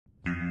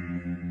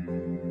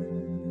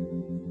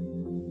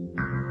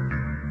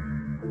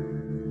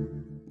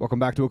Welcome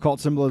back to Occult,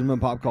 Symbolism, and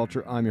Pop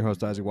Culture. I'm your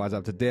host, Isaac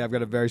Weishaupt. Today I've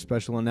got a very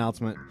special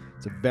announcement.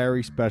 It's a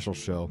very special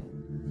show.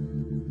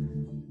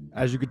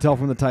 As you can tell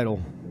from the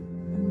title,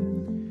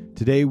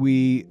 today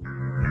we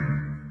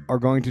are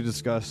going to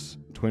discuss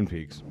Twin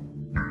Peaks.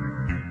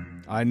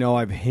 I know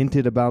I've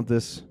hinted about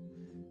this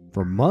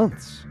for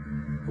months.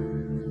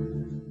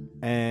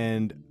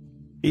 And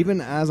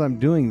even as I'm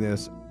doing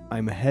this,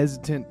 I'm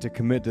hesitant to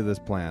commit to this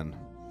plan.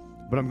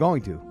 But I'm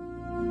going to.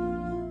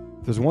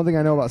 If there's one thing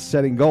I know about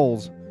setting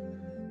goals,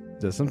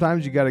 that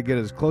sometimes you got to get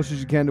as close as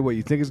you can to what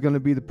you think is going to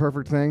be the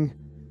perfect thing,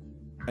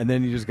 and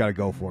then you just got to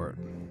go for it.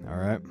 All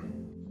right?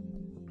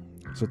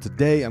 So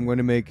today I'm going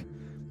to make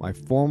my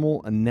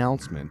formal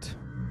announcement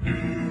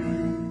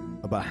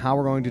about how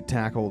we're going to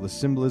tackle the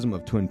symbolism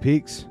of Twin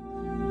Peaks,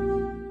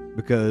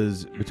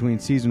 because between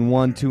season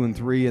 1, 2, and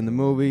 3 in the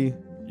movie,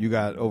 you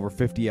got over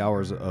 50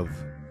 hours of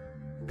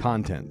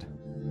content.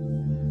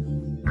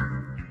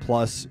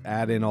 Plus,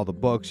 add in all the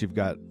books, you've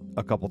got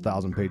a couple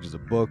thousand pages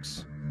of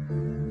books.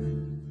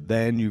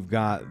 Then you've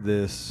got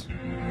this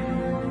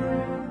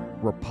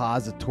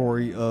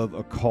repository of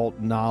occult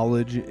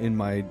knowledge in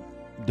my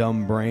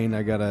dumb brain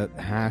I gotta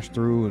hash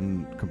through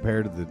and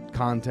compare to the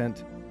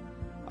content.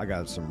 I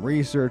got some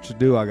research to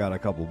do. I got a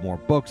couple more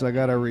books I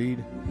gotta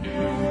read.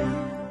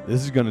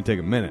 This is gonna take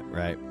a minute,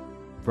 right?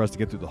 For us to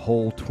get through the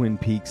whole Twin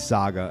Peaks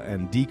saga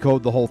and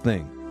decode the whole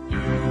thing.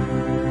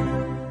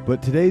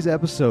 But today's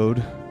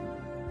episode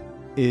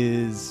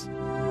it's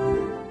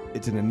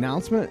an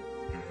announcement,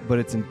 but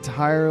it's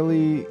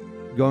entirely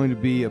going to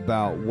be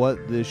about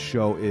what this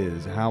show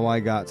is, how I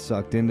got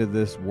sucked into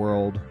this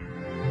world,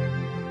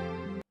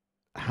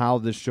 how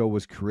this show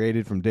was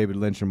created from David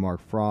Lynch and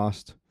Mark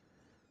Frost.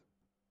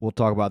 We'll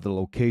talk about the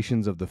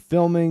locations of the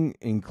filming,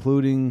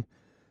 including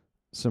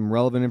some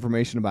relevant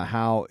information about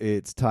how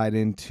it's tied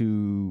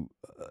into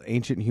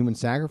ancient human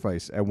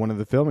sacrifice at one of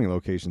the filming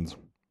locations.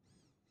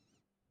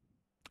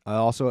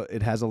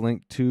 It has a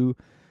link to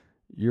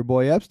your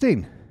boy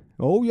Epstein.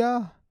 Oh,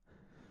 yeah.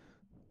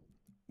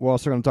 We're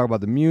also going to talk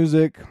about the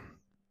music.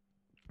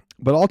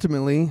 But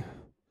ultimately,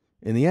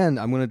 in the end,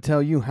 I'm going to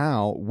tell you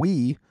how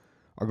we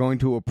are going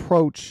to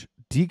approach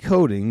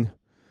decoding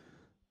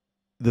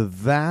the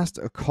vast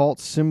occult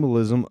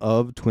symbolism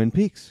of Twin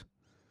Peaks.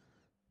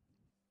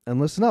 And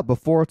listen up,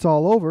 before it's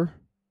all over,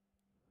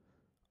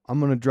 I'm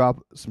going to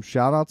drop some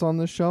shout-outs on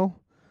this show.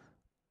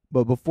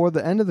 But before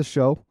the end of the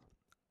show,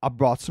 I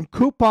brought some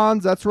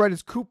coupons. That's right,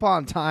 it's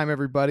coupon time,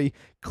 everybody.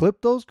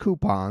 Clip those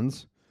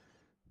coupons.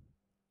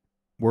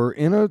 We're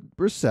in a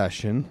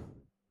recession.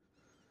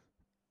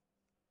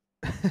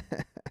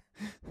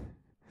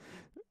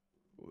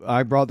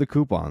 I brought the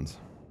coupons.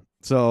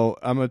 So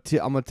I'm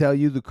gonna tell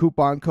you the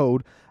coupon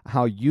code,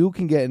 how you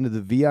can get into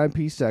the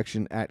VIP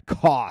section at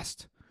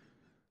cost.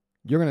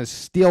 You're going to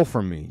steal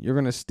from me. You're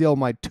going to steal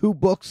my two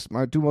books,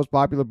 my two most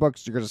popular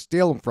books. You're going to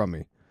steal them from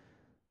me.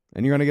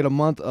 And you're going to get a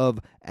month of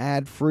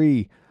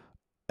ad-free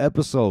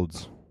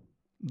episodes,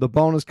 the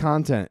bonus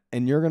content,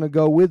 and you're going to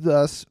go with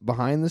us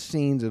behind the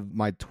scenes of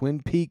my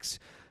Twin Peaks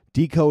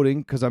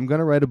decoding, because I'm going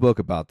to write a book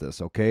about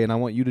this, okay? And I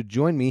want you to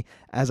join me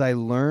as I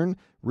learn,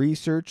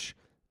 research,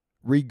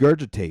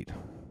 regurgitate.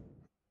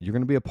 You're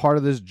going to be a part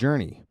of this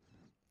journey,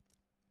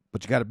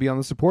 but you got to be on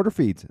the supporter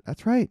feeds.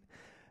 That's right.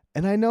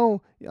 And I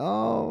know,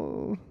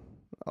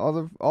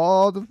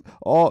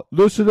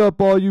 listen up,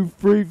 all you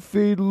free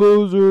feed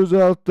losers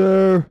out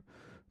there,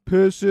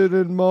 pissing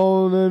and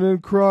moaning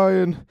and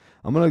crying.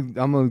 I'm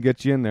gonna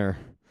get you in there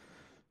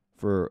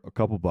for a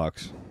couple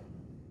bucks.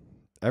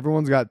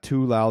 Everyone's got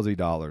 $2 lousy.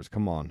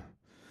 Come on.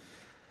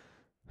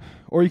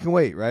 Or you can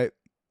wait, right?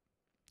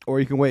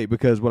 Or you can wait,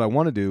 because what I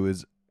want to do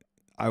is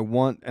and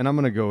I'm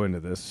going to go into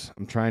this.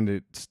 I'm trying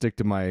to stick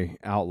to my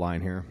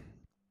outline here.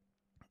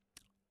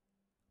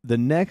 The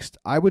next,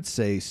 I would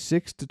say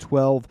 6 to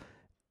 12,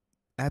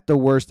 at the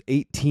worst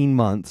 18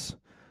 months,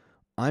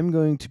 I'm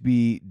going to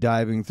be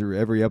diving through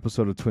every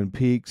episode of Twin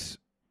Peaks,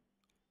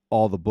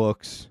 all the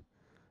books,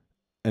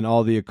 and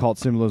all the occult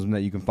symbolism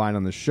that you can find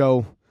on the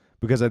show,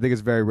 because I think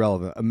it's very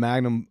relevant. A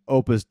magnum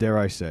opus, dare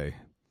I say,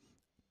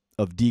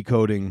 of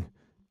decoding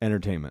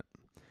entertainment.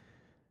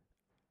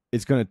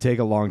 It's going to take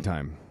a long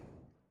time.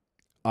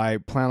 I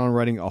plan on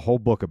writing a whole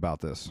book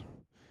about this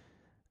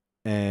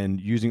and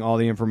using all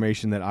the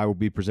information that I will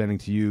be presenting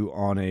to you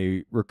on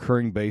a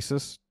recurring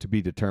basis to be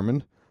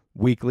determined.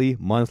 Weekly,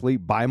 monthly,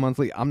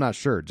 bi-monthly, I'm not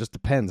sure. It just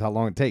depends how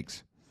long it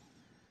takes.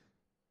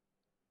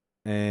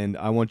 And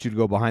I want you to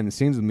go behind the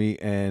scenes with me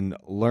and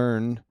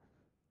learn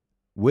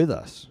with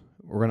us.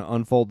 We're going to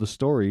unfold the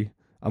story.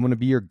 I'm going to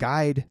be your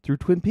guide through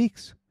Twin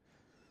Peaks.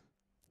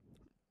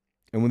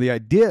 And when the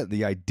idea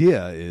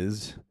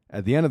is,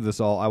 at the end of this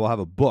all, I will have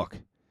a book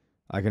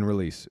I can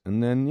release.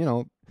 And then,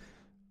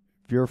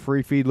 if you're a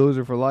free feed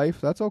loser for life,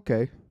 that's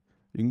okay.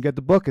 You can get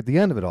the book at the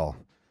end of it all.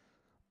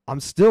 I'm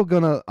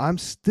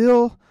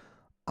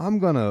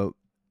gonna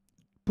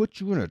put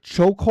you in a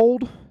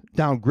chokehold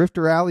down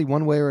Grifter Alley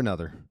one way or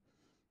another.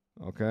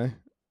 Okay?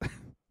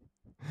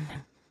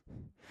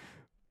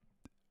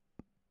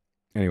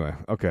 Anyway,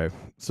 okay.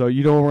 So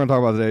you know what we're going to talk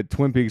about today?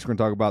 Twin Peaks. We're going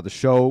to talk about the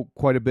show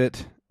quite a bit.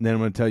 And then I'm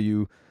going to tell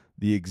you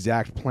the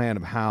exact plan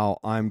of how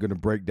I'm going to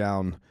break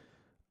down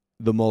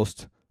the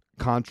most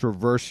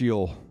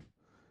controversial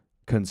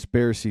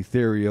conspiracy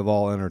theory of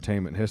all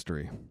entertainment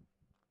history.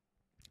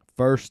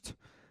 First,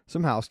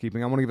 some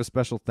housekeeping. I want to give a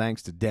special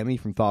thanks to Demi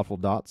from Thoughtful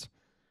Dots.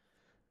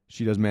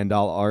 She does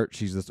mandala art.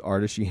 She's this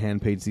artist. She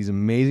hand paints these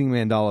amazing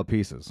mandala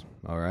pieces.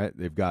 All right.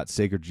 They've got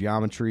sacred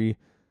geometry,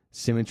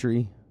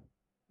 symmetry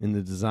in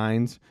the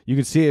designs. You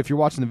can see it if you're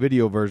watching the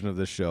video version of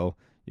this show.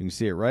 You can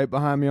see it right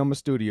behind me on my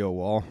studio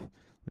wall.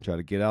 I'll try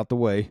to get out the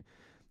way.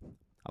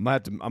 I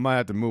might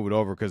have to move it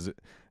over because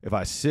if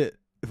I sit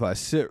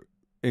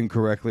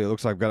incorrectly, it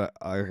looks like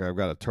I've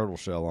got a turtle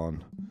shell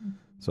on.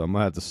 So I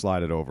might have to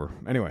slide it over.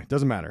 Anyway,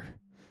 doesn't matter.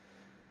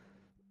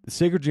 The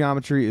sacred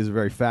geometry is a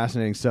very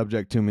fascinating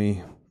subject to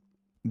me.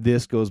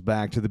 This goes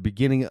back to the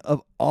beginning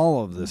of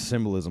all of this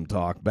symbolism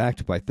talk, back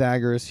to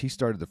Pythagoras. He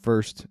started the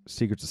first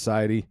secret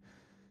society,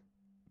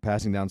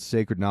 passing down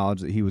sacred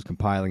knowledge that he was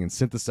compiling and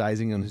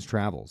synthesizing on his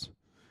travels.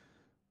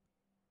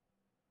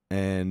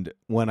 And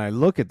when I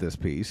look at this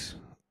piece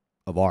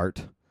of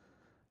art,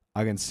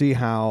 I can see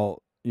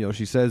how,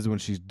 she says when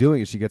she's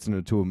doing it, she gets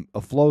into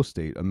a flow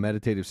state, a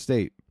meditative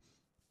state.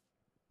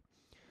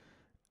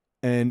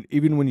 And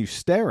even when you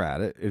stare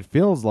at it, it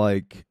feels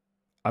like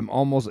I'm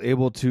almost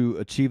able to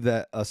achieve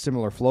a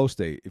similar flow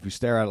state if you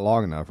stare at it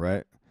long enough,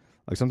 right?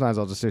 Like sometimes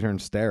I'll just sit here and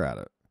stare at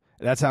it.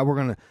 That's how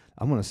I'm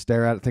going to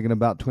stare at it thinking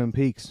about Twin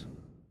Peaks.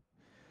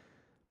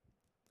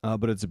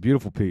 But it's a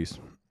beautiful piece.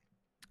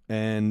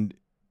 And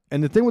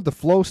the thing with the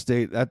flow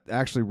state, that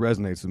actually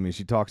resonates with me.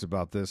 She talks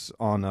about this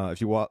on,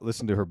 if you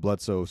listen to her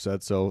Bledsoe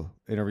Said So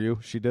interview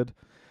she did.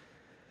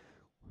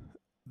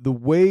 The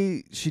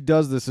way she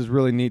does this is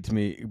really neat to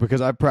me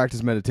because I've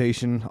practiced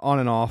meditation on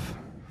and off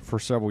for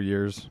several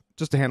years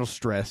just to handle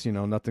stress,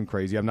 nothing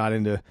crazy. I'm not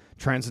into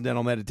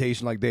transcendental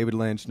meditation like David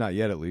Lynch, not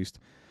yet at least.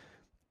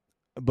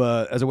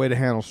 But as a way to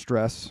handle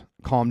stress,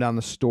 calm down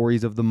the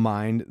stories of the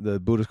mind, the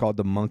Buddhists call it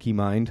the monkey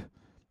mind.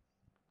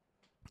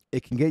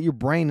 It can get your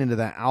brain into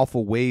that alpha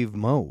wave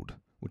mode,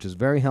 which is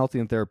very healthy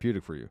and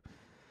therapeutic for you.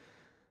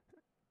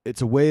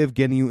 It's a way of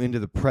getting you into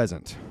the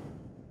present.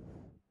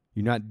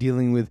 You're not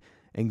dealing with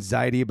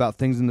anxiety about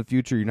things in the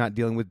future. You're not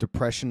dealing with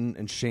depression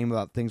and shame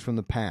about things from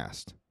the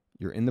past.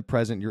 You're in the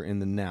present. You're in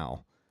the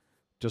now.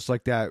 Just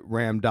like that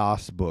Ram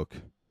Dass book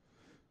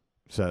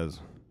says.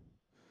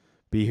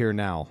 Be here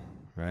now,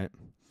 right?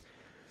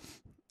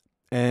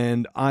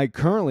 And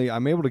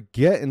I'm able to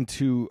get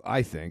into,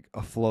 I think,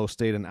 a flow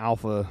state, an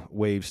alpha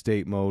wave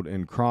state mode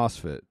in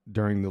CrossFit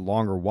during the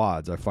longer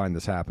WODs. I find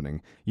this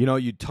happening.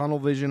 You tunnel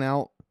vision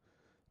out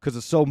because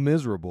it's so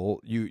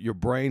miserable. Your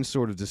brain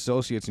sort of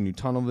dissociates and you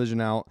tunnel vision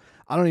out.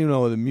 I don't even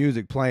know what the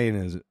music playing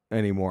is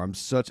anymore.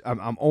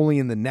 I'm only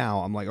in the now.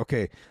 I'm like,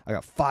 okay, I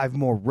got 5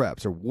 more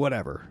reps or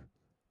whatever.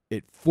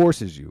 It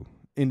forces you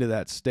into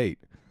that state,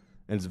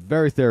 and it's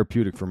very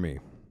therapeutic for me.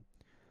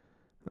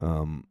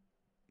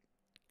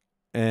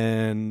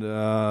 And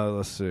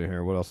let's see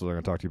here. What else was I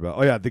going to talk to you about?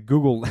 Oh, yeah, the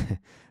Google.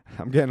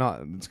 I'm getting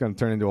on. It's going to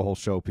turn into a whole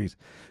show piece.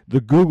 The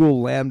Google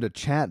Lambda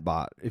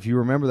chatbot. If you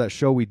remember that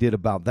show we did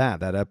about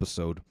that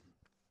episode,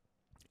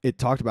 it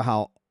talked about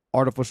how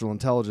artificial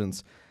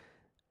intelligence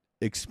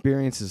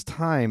experiences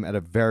time at a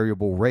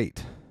variable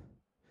rate,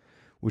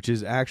 which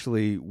is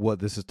actually what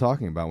this is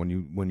talking about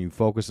when you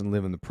focus and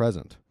live in the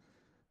present,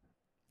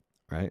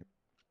 right?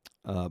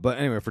 But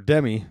anyway, for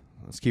Demi,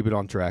 let's keep it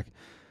on track.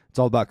 It's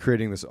all about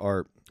creating this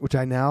art, which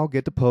I now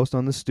get to post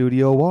on the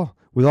studio wall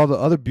with all the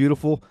other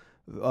beautiful.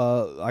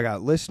 I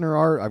got listener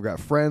art. I've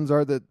got friends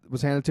art that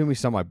was handed to me.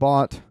 Some I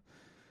bought.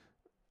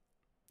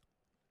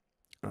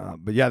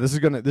 But yeah, this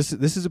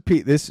is a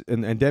piece. This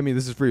and Demi,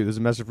 this is for you. This is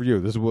a message for you.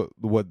 This is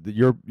what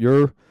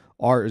your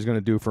art is going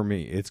to do for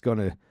me. It's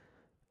going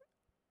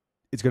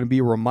to be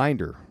a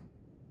reminder.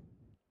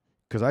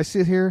 Because I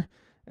sit here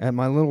at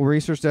my little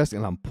research desk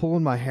and I'm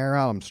pulling my hair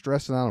out. I'm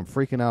stressing out. I'm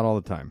freaking out all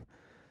the time.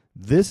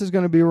 This is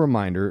going to be a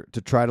reminder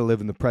to try to live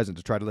in the present,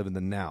 to try to live in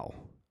the now,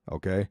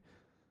 okay?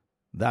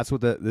 That's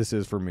what this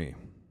is for me.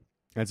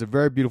 And it's a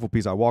very beautiful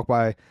piece. I walk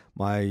by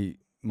my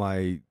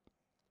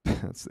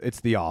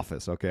it's the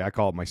office, okay? I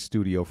call it my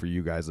studio for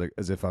you guys, like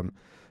as if I'm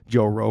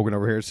Joe Rogan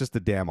over here. It's just the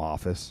damn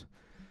office.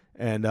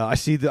 And I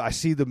see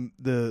the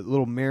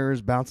little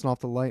mirrors bouncing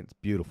off the light. It's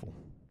beautiful.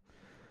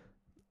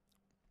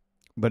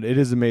 But it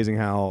is amazing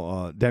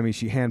how Demi,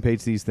 she hand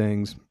paints these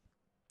things.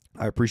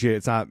 I appreciate it.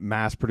 It's not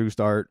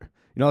mass-produced art.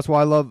 That's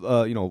why I love,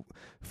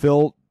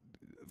 Phil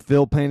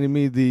painted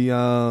me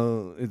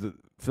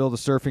Phil, the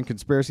surfing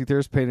conspiracy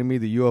theorist, painted me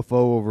the UFO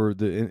over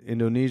the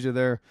Indonesia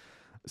there.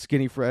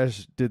 Skinny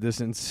Fresh did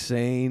this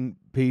insane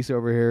piece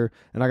over here,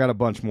 and I got a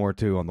bunch more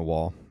too on the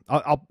wall.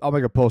 I'll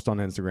make a post on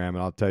Instagram, and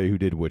I'll tell you who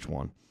did which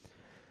one.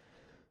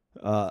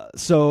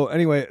 So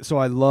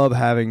I love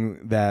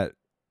having that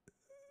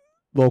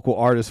local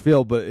artist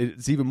feel, but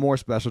it's even more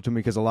special to me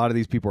because a lot of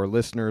these people are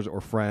listeners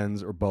or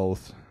friends or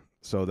both.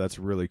 So that's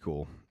really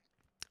cool.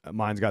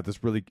 Mine's got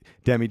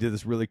Demi did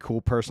this really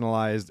cool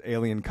personalized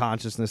alien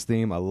consciousness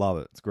theme. I love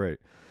it. It's great.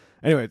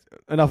 Anyway,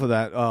 enough of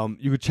that.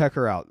 You could check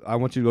her out. I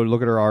want you to go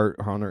look at her art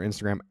on her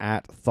Instagram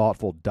at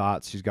Thoughtful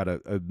Dots. She's got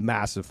a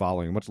massive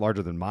following, much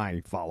larger than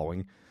my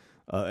following,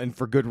 and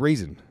for good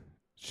reason.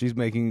 She's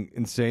making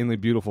insanely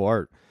beautiful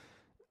art,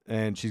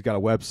 and she's got a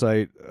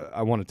website.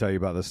 I want to tell you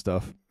about this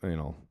stuff,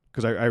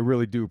 because I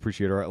really do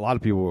appreciate her. A lot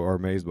of people are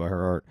amazed by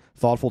her art.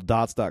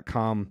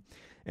 ThoughtfulDots.com,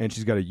 and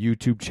she's got a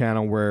YouTube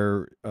channel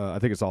where I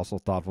think it's also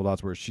Thoughtful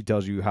Dots, where she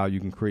tells you how you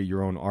can create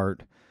your own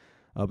art.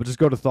 But just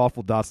go to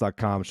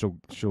thoughtfuldots.com.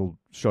 She'll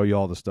show you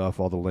all the stuff,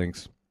 all the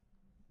links.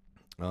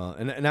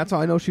 And that's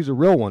how I know she's a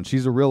real one.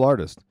 She's a real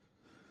artist.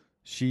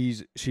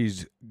 She's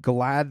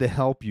glad to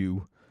help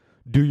you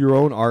do your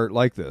own art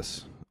like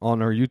this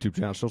on her YouTube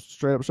channel. She'll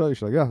straight up show you.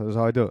 She's like, yeah, this is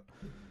how I do it.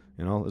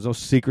 There's no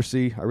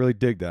secrecy. I really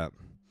dig that.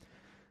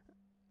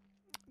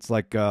 It's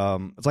like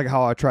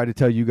how I try to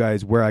tell you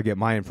guys where I get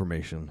my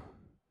information.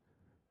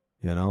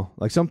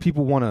 Like some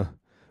people want to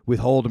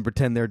withhold and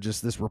pretend they're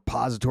just this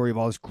repository of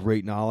all this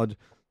great knowledge.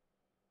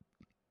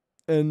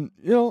 And,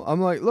 I'm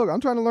like, look, I'm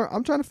trying to learn.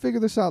 I'm trying to figure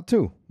this out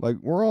too. Like,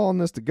 we're all in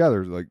this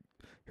together. Like,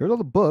 here's all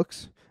the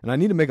books. And I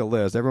need to make a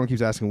list. Everyone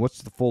keeps asking,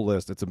 what's the full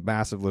list? It's a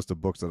massive list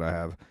of books that I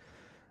have.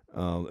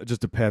 It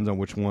just depends on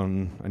which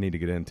one I need to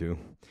get into.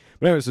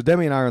 But anyway, so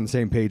Demi and I are on the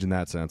same page in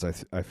that sense,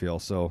 I feel.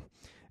 So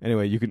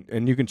anyway, you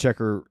can check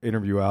her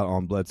interview out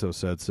on Bledsoe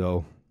Said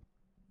So.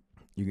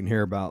 You can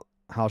hear about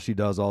how she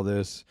does all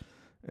this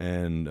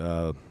and,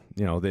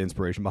 the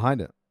inspiration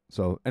behind it.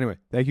 So anyway,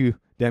 thank you,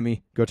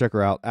 Demi. Go check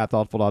her out at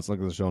Thoughtful Dots.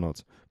 Link in the show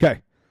notes.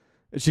 Okay.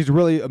 She's a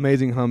really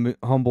amazing,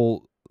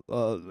 humble,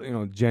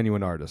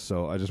 genuine artist.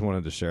 So I just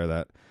wanted to share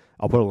that.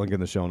 I'll put a link in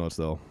the show notes,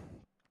 though,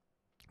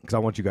 because I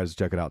want you guys to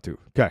check it out, too.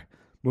 Okay.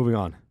 Moving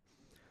on.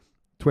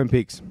 Twin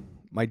Peaks.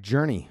 My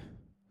journey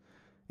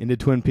into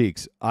Twin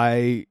Peaks.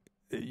 And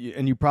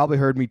you probably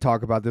heard me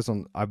talk about this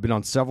I've been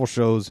on several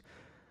shows.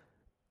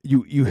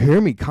 You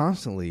hear me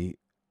constantly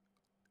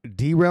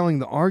derailing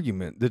the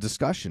argument, the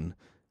discussion,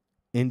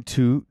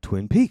 into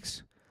Twin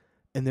Peaks.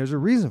 And there's a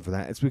reason for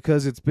that. It's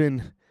because it's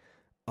been,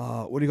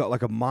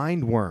 like a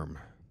mind worm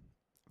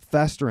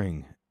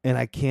festering, and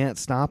I can't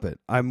stop it.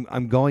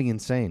 I'm going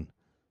insane.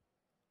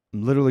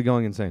 I'm literally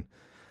going insane.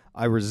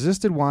 I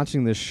resisted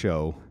watching this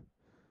show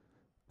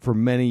for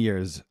many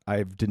years.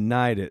 I've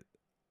denied it.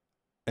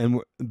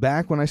 And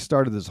back when I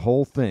started this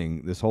whole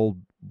thing, this whole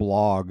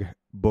blog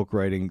book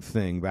writing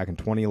thing back in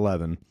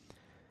 2011,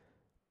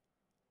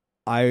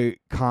 I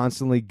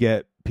constantly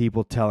get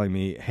people telling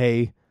me,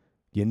 hey,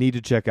 you need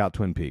to check out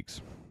Twin Peaks.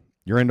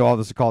 You're into all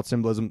this occult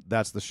symbolism.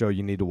 That's the show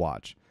you need to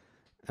watch.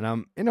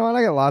 And and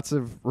I get lots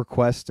of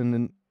requests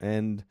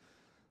and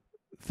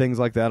things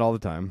like that all the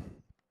time.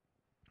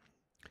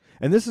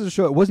 And this is a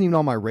show, it wasn't even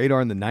on my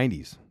radar in the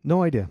 90s.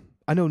 No idea.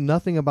 I know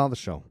nothing about the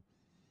show.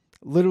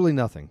 Literally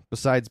nothing.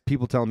 Besides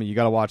people telling me, you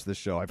got to watch this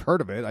show. I've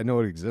heard of it. I know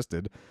it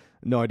existed.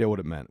 No idea what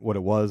it meant. What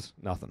it was,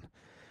 nothing.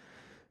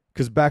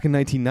 Because back in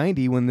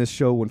 1990,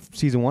 when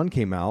season 1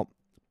 came out,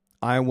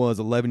 I was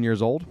 11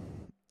 years old.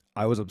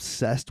 I was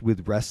obsessed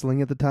with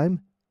wrestling at the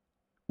time,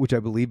 which I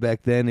believe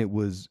back then it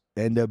was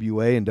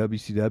NWA and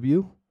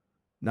WCW.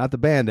 Not the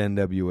band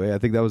NWA. I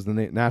think that was the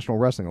National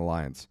Wrestling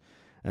Alliance.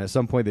 And at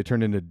some point they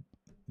turned into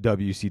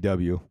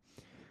WCW.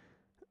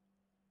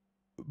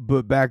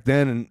 But back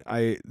then,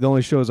 the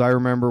only shows I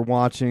remember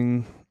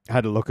watching, I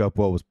had to look up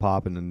what was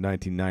popping in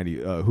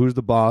 1990. Who's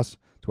the Boss?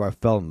 It's where I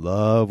fell in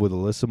love with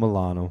Alyssa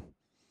Milano.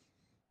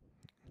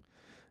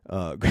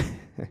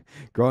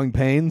 Growing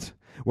Pains,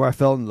 where I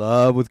fell in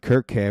love with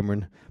Kirk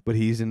Cameron, but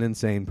he's an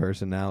insane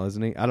person now,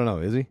 isn't he? I don't know,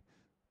 is he?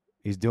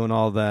 He's doing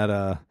all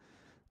that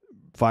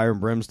fire and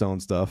brimstone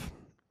stuff.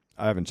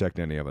 I haven't checked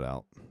any of it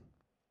out.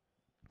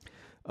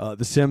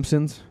 The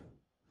Simpsons,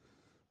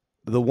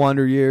 The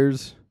Wonder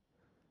Years,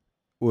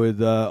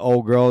 with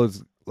old girl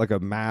is like a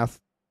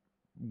math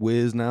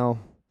whiz now.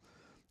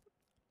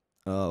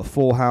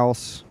 Full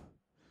House,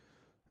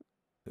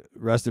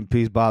 rest in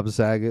peace, Bob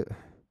Saget.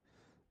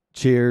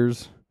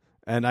 Cheers.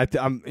 And I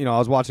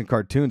was watching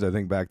cartoons, I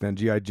think, back then.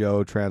 G.I.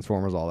 Joe,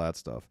 Transformers, all that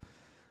stuff.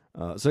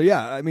 So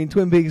yeah, I mean,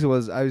 Twin Peaks I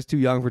was too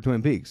young for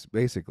Twin Peaks,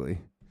 basically.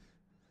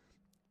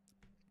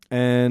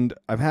 And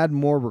I've had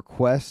more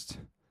requests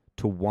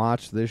to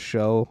watch this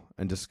show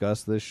and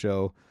discuss this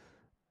show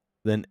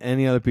than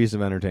any other piece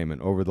of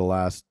entertainment over the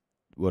last,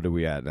 what are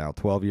we at now,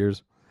 12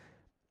 years?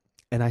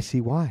 And I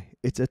see why.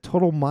 It's a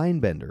total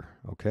mind bender,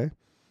 okay?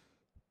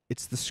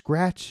 It's the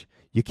scratch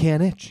you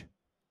can't itch.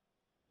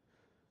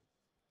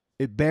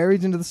 It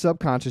buries into the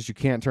subconscious. You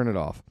can't turn it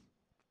off.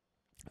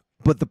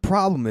 But the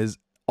problem is,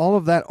 all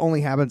of that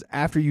only happens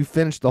after you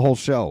finish the whole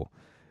show.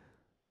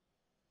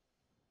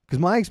 Because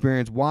my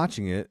experience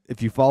watching it,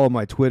 if you follow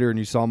my Twitter and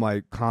you saw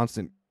my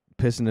constant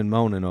pissing and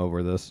moaning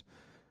over this,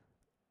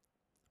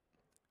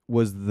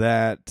 was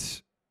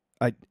that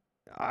I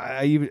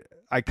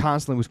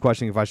constantly was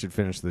questioning if I should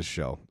finish this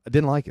show. I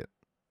didn't like it.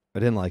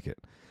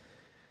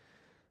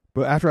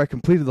 But after I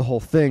completed the whole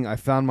thing, I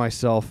found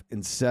myself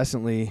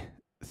incessantly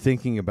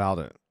thinking about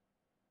it,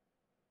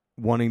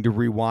 wanting to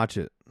rewatch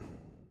it.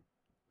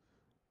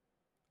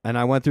 And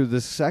I went through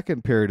this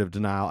second period of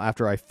denial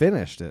after I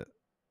finished it.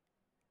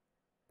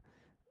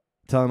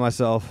 telling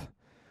myself,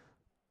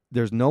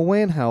 there's no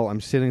way in hell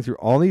I'm sitting through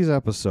all these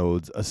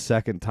episodes a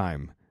second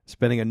time,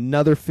 spending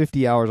another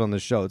 50 hours on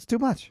this show. It's too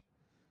much.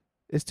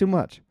 It's too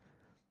much.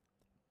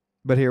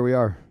 But here we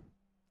are.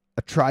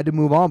 I tried to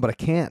move on, but I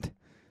can't.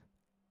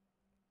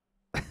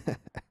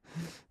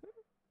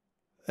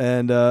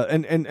 And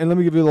let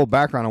me give you a little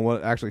background on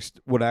what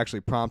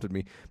actually prompted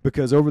me.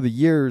 Because over the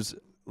years,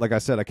 like I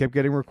said, I kept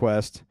getting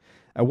requests.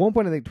 At one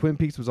point, I think Twin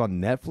Peaks was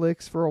on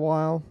Netflix for a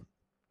while.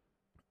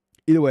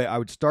 Either way, I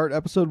would start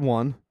episode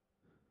 1.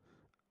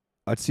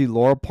 I'd see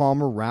Laura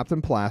Palmer wrapped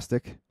in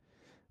plastic.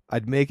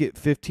 I'd make it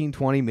 15,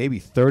 20, maybe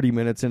 30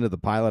 minutes into the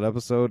pilot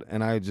episode,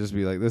 and I'd just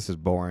be like, this is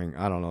boring.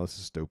 I don't know. This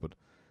is stupid.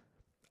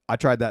 I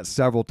tried that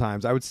several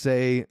times. I would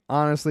say,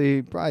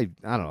 honestly, probably,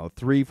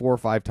 3, 4,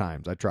 5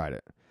 times I tried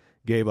it.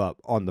 Gave up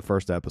on the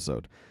first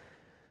episode.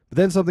 But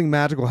then something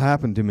magical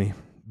happened to me.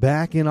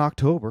 Back in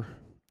October,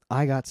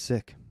 I got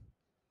sick.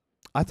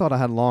 I thought I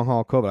had long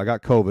haul COVID. I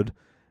got COVID.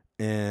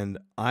 And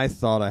I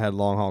thought I had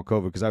long haul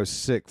COVID because I was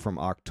sick from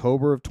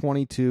October of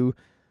 22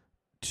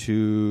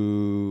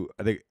 to,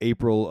 I think,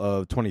 April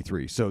of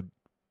 23. So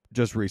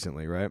just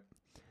recently, right?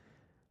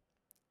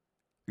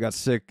 I got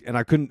sick and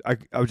I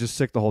was just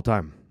sick the whole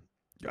time.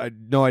 I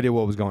had no idea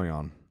what was going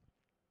on.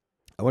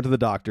 I went to the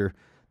doctor.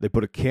 They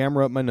put a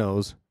camera up my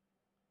nose.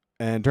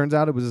 And it turns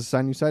out it was a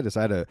sinusitis.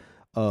 I had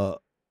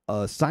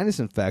a sinus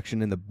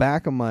infection in the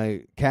back of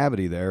my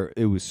cavity there.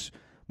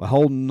 My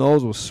whole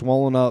nose was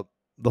swollen up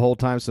the whole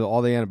time, so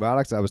all the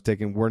antibiotics I was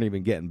taking weren't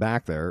even getting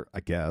back there, I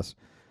guess.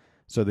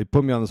 So they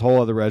put me on this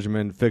whole other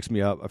regimen, fixed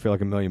me up. I feel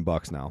like $1 million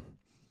now.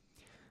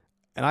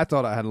 And I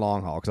thought I had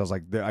long haul because I was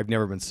like, I've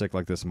never been sick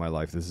like this in my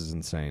life. This is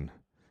insane.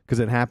 Because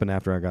it happened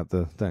after I got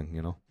the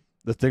thing,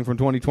 The thing from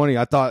 2020,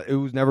 I thought it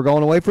was never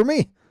going away for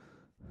me.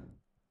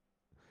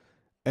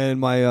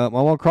 And my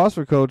one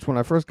CrossFit coach, when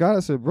I first got it,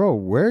 I said, bro,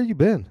 where you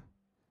been?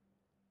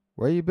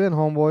 Where you been,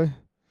 homeboy?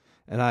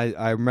 And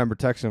I remember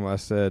texting him. I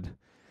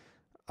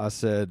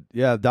said,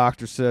 yeah, the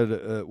doctor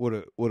said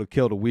would have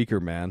killed a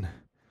weaker man.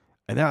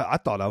 And I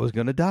thought I was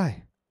going to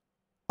die.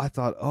 I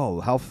thought,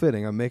 oh, how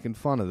fitting. I'm making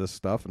fun of this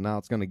stuff, and now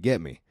it's going to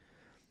get me.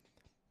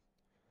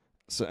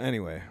 So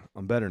anyway,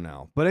 I'm better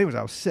now. But anyways,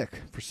 I was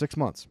sick for 6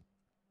 months.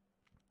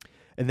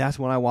 And that's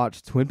when I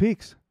watched Twin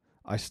Peaks.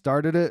 I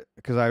started it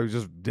because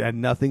I had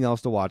nothing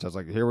else to watch. I was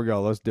like, here we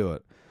go, let's do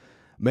it.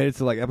 Made it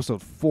to like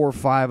episode 4 or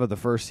 5 of the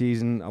first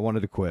season. I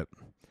wanted to quit.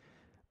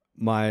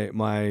 My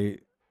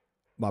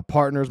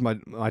partners,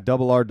 my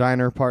Double R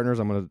Diner partners,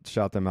 I'm going to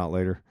shout them out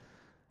later.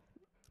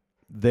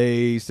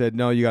 They said,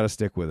 no, you got to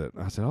stick with it.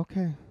 I said,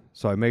 okay.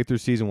 So I made it through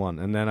season 1,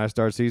 and then I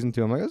started season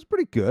 2. I'm like, that's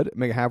pretty good.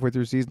 Make it halfway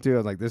through season 2. I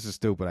was like, this is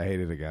stupid. I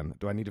hate it again.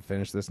 Do I need to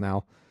finish this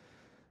now?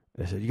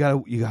 They said, you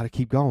gotta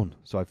keep going.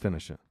 So I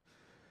finished it.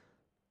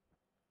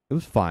 It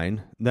was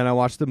fine. Then I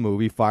watched the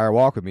movie Fire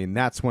Walk with Me, and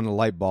that's when the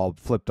light bulb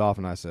flipped off,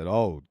 and I said,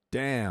 oh,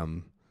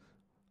 damn,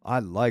 I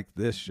like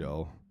this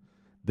show.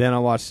 Then I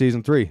watched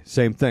season 3,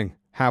 same thing.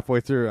 Halfway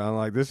through, I'm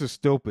like, this is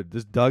stupid.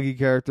 This Dougie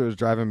character is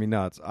driving me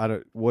nuts.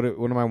 What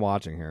am I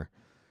watching here?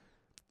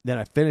 Then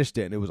I finished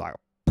it, and it was like,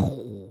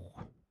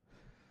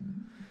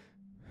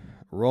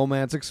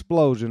 romance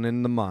explosion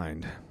in the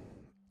mind.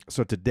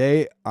 So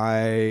today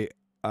I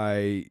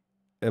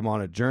am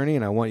on a journey,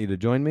 and I want you to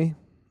join me.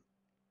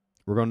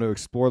 We're going to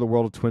explore the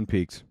world of Twin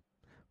Peaks,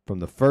 from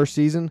the first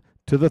season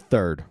to the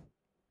third,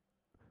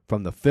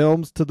 from the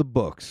films to the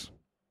books,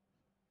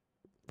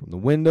 from the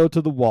window to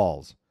the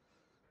walls.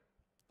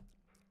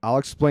 I'll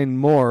explain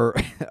more.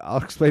 I'll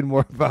explain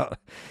more about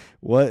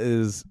what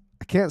is.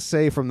 I can't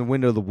say from the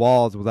window to the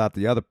walls without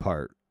the other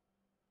part.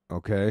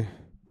 Okay,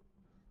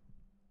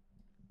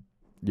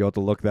 you'll have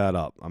to look that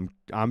up.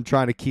 I'm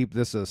trying to keep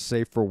this a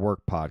safe for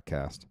work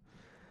podcast.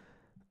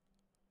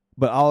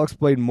 But I'll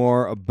explain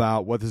more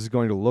about what this is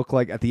going to look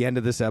like at the end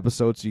of this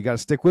episode, so you got to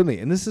stick with me.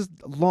 And this is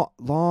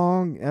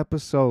long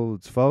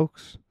episodes,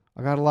 folks.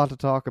 I got a lot to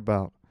talk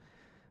about.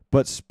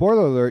 But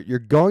spoiler alert, you're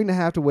going to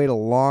have to wait a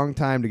long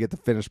time to get the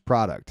finished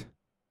product.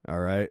 All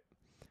right?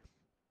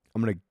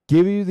 I'm going to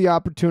give you the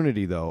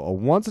opportunity, though, a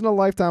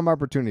once-in-a-lifetime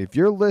opportunity. If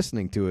you're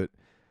listening to it,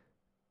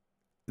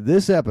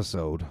 this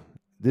episode,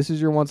 this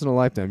is your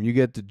once-in-a-lifetime. You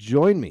get to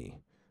join me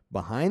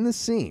behind the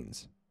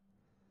scenes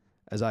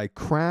as I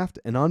craft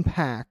and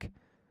unpack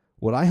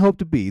what I hope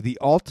to be the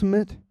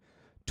ultimate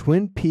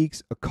Twin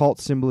Peaks occult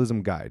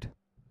symbolism guide.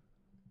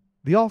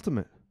 The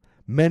ultimate.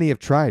 Many have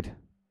tried,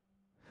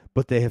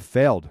 but they have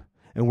failed.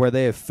 And where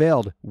they have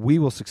failed, we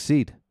will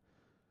succeed.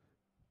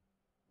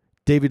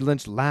 David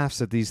Lynch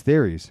laughs at these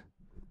theories.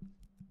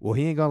 Well,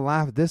 he ain't going to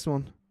laugh at this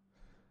one,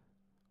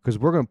 because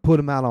we're going to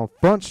put him out on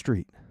Front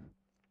Street.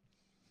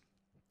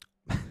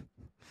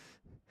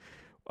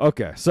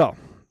 Okay, so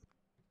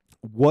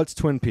what's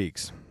Twin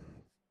Peaks?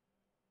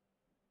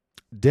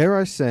 Dare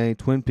I say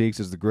Twin Peaks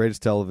is the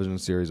greatest television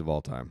series of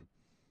all time?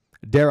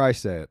 Dare I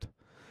say it?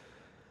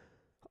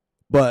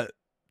 But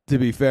to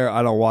be fair,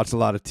 I don't watch a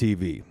lot of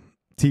TV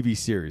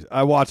series.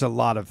 I watch a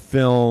lot of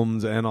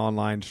films and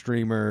online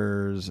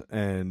streamers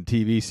and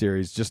TV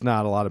series, just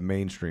not a lot of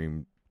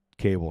mainstream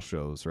cable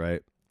shows,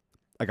 right?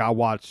 Like I'll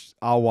watch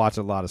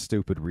a lot of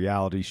stupid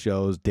reality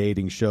shows,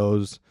 dating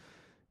shows,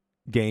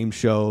 game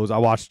shows. I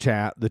watch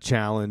The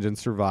Challenge and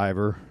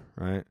Survivor,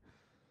 right?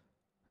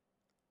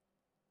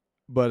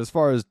 But as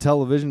far as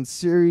television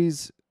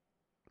series,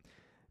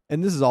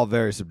 and this is all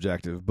very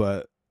subjective,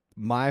 but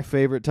my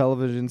favorite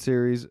television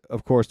series,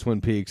 of course,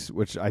 Twin Peaks,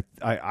 which I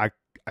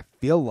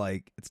feel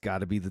like it's got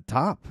to be the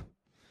top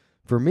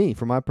for me,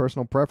 for my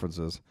personal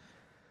preferences.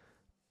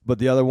 But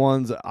the other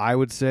ones I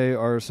would say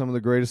are some of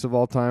the greatest of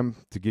all time.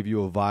 To give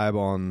you a vibe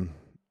on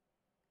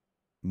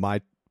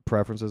my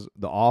preferences,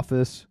 The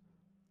Office,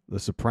 The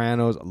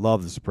Sopranos. I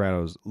love The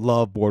Sopranos.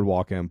 Love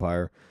Boardwalk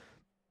Empire.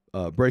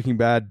 Breaking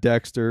Bad,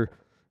 Dexter,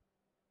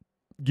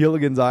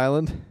 Gilligan's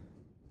Island.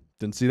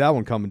 Didn't see that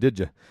one coming, did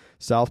you?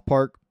 South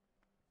Park,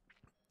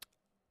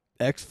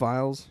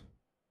 X-Files,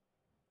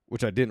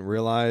 which I didn't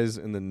realize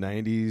in the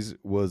 90s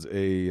was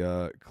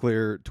a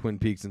clear Twin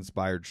Peaks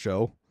inspired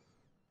show.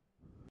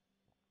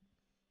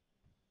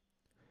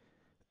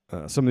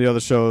 Some of the other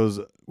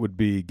shows would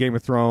be Game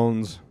of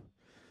Thrones,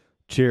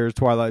 Cheers,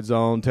 Twilight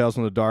Zone, Tales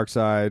from the Dark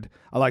Side.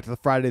 I liked the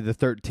Friday the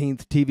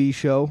 13th TV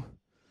show,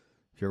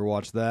 if you ever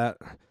watched that.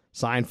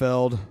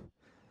 Seinfeld.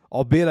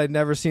 Albeit I'd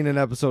never seen an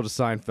episode of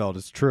Seinfeld,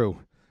 it's true.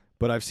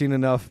 But I've seen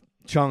enough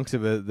chunks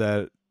of it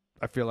that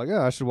I feel like,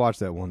 I should watch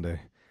that one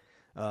day.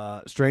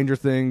 Stranger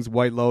Things,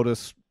 White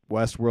Lotus,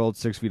 Westworld,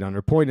 6 Feet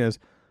Under. Point is,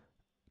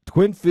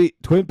 Twin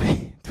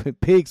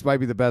Peaks might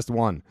be the best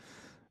one.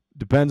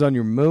 Depends on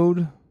your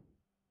mood.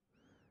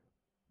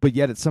 But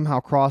yet it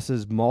somehow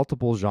crosses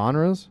multiple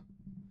genres.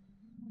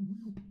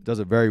 Does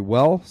it very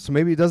well. So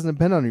maybe it doesn't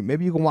depend on you.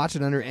 Maybe you can watch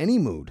it under any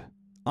mood.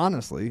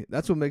 Honestly,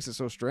 that's what makes it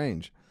so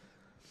strange.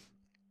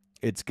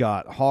 It's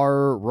got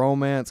horror,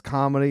 romance,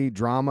 comedy,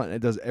 drama, and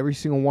it does every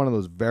single one of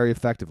those very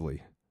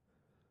effectively.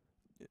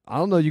 I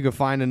don't know if you can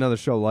find another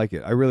show like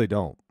it. I really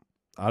don't.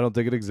 I don't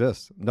think it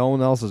exists. No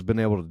one else has been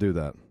able to do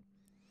that.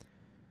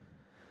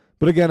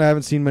 But again, I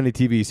haven't seen many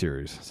TV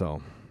series,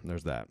 so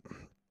there's that.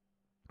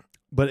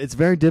 But it's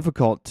very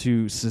difficult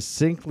to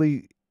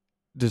succinctly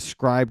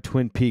describe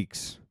Twin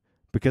Peaks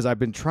because I've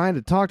been trying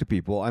to talk to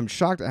people. I'm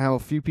shocked at how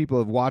few people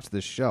have watched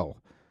this show.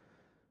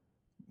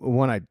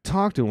 When I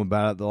talk to them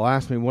about it, they'll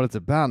ask me what it's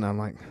about, and I'm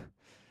like,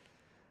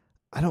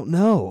 I don't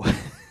know.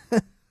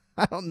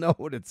 I don't know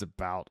what it's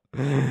about.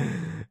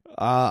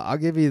 I'll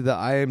give you the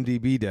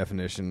IMDb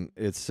definition.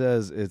 It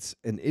says it's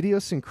an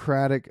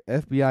idiosyncratic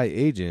FBI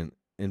agent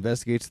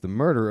investigates the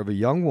murder of a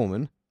young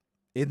woman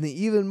in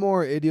the even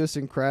more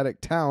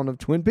idiosyncratic town of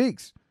Twin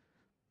Peaks.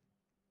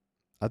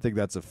 I think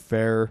that's as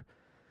fair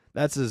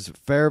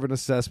of an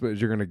assessment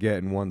as you're going to get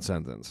in one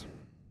sentence.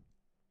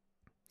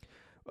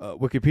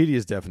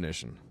 Wikipedia's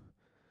definition.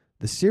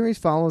 The series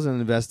follows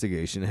an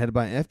investigation headed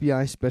by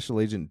FBI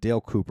Special Agent Dale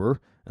Cooper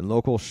and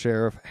local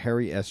Sheriff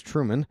Harry S.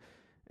 Truman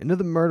into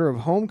the murder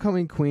of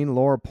homecoming queen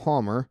Laura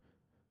Palmer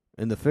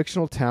in the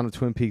fictional town of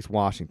Twin Peaks,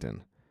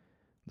 Washington.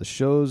 The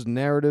show's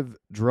narrative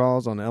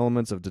draws on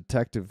elements of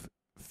detective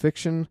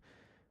fiction,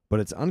 but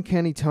its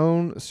uncanny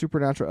tone,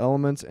 supernatural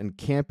elements, and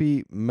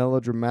campy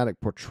melodramatic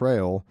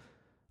portrayal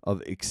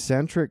of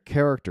eccentric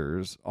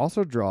characters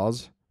also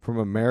draws from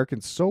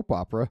American soap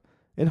opera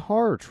and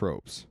horror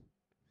tropes.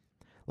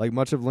 Like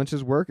much of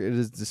Lynch's work, it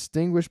is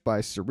distinguished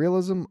by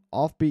surrealism,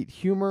 offbeat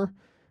humor,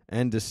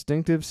 and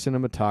distinctive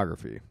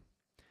cinematography.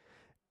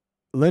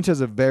 Lynch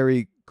has a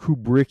very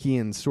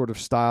Kubrickian sort of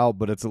style,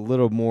 but it's a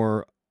little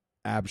more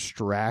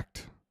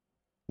abstract,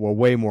 well,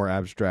 way more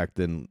abstract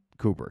than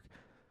Kubrick.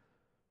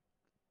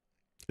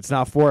 It's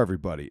not for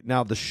everybody.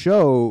 Now, the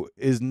show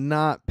is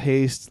not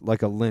paced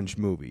like a Lynch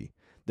movie.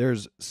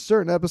 There's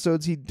certain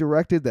episodes he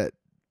directed that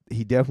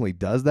he definitely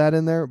does that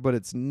in there, but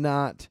it's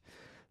not.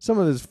 Some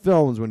of his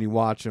films, when you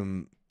watch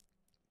them,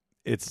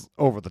 it's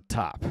over the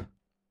top.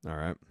 All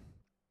right.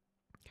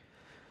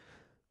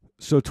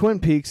 So Twin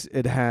Peaks,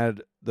 it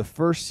had the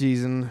first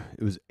season.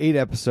 It was 8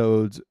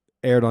 episodes,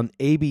 aired on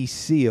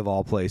ABC of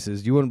all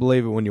places. You wouldn't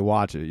believe it when you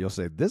watch it. You'll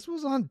say, this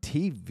was on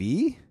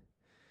TV?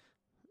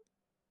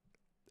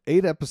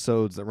 8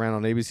 episodes that ran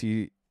on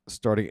ABC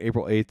starting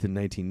April 8th in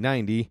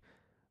 1990.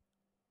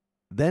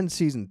 Then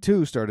season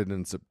 2 started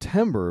in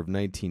September of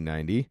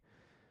 1990.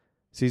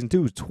 Season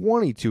 2 was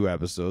 22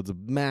 episodes, a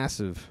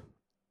massive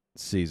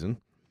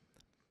season.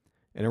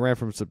 And it ran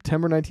from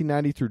September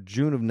 1990 through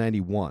June of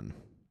 91.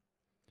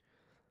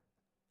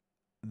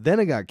 Then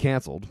it got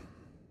canceled.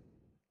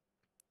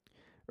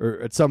 Or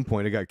at some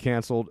point it got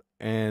canceled.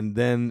 And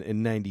then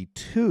in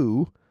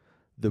 92,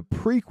 the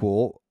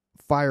prequel,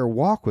 Fire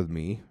Walk With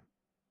Me,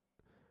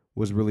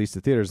 was released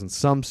to theaters. And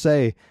some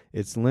say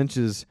it's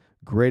Lynch's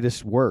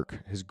greatest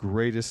work, his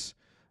greatest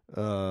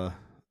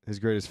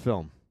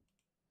film.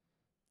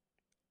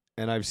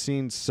 And I've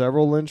seen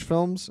several Lynch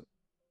films,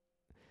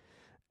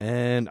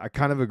 and I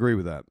kind of agree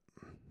with that.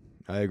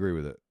 I agree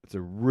with it. It's a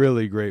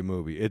really great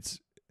movie.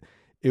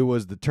 It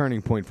was the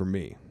turning point for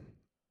me,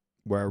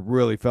 where I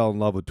really fell in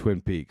love with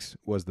Twin Peaks,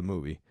 was the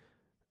movie.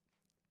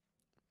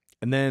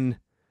 And then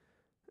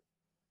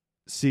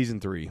season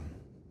 3.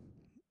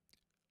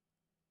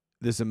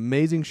 This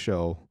amazing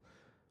show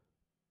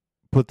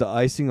put the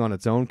icing on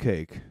its own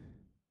cake,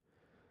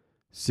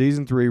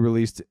 season 3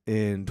 released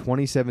in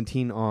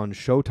 2017 on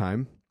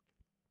Showtime,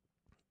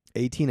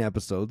 18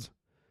 episodes,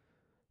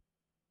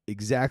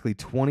 exactly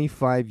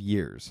 25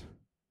 years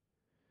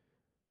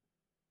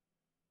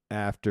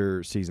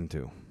after season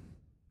 2,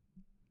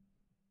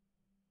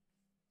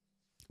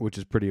 which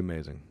is pretty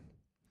amazing.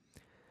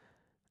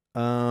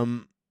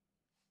 And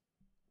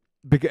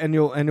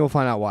you'll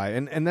find out why.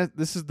 And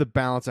this is the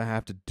balance I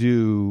have to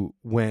do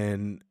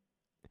when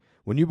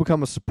you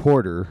become a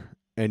supporter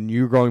and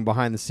you're going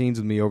behind the scenes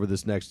with me over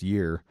this next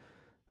year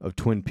of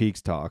Twin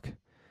Peaks talk.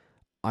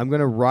 I'm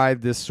going to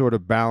ride this sort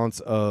of balance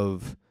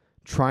of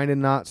trying to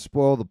not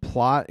spoil the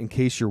plot in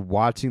case you're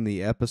watching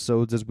the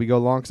episodes as we go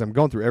along, because I'm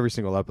going through every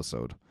single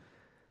episode.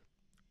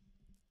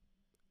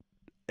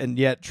 And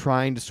yet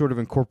trying to sort of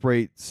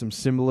incorporate some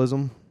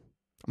symbolism.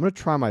 I'm going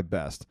to try my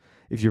best.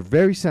 If you're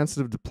very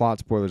sensitive to plot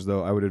spoilers,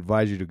 though, I would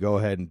advise you to go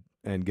ahead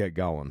and get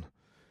going.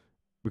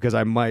 Because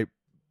I might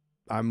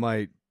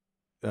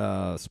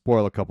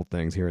spoil a couple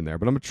things here and there,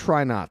 but I'm going to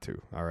try not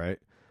to, all right?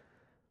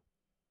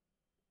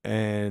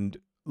 And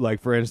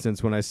like, for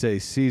instance, when I say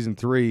season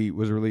 3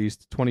 was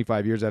released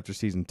 25 years after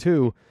season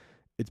 2,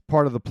 it's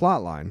part of the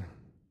plot line,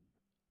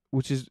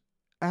 which is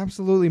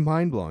absolutely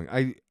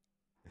mind-blowing.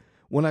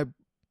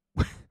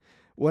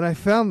 When I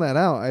found that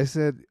out, I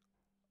said,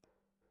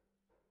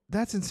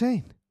 that's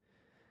insane.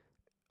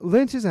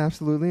 Lynch is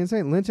absolutely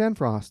insane. Lynch and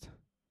Frost.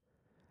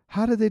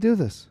 How did they do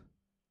this?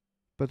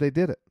 But they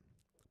did it.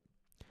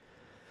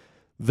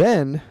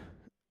 Then,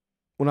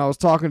 when I was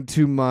talking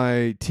to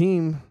my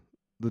team,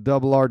 the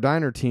Double R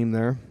Diner team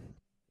there,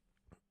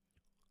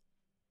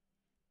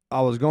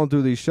 I was going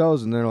through these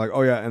shows, and they're like,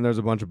 oh, yeah, and there's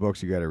a bunch of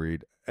books you got to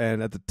read.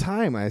 And at the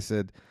time, I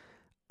said,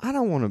 I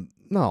don't want to,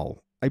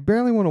 no, I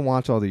barely want to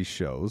watch all these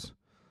shows.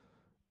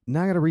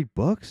 Now I got to read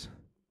books?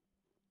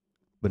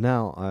 But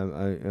now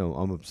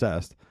I'm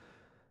obsessed.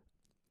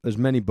 There's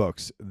many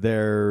books.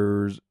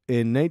 There's,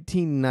 in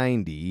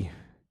 1990,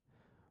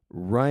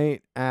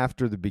 right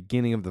after the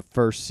beginning of the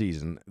first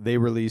season, they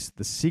released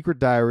The Secret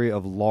Diary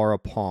of Laura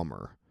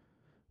Palmer,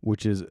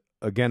 which is,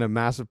 again, a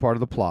massive part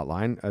of the plot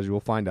line, as you will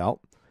find out.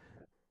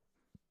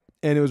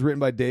 And it was written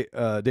by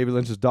David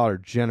Lynch's daughter,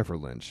 Jennifer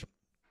Lynch.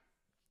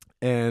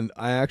 And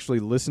I actually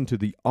listened to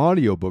the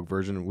audiobook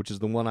version, which is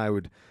the one I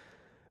would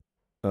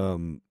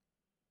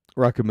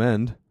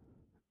recommend,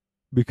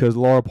 because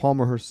Laura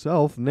Palmer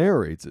herself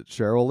narrates it,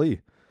 Cheryl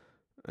Lee.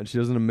 And she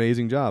does an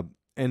amazing job.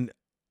 And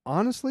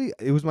honestly,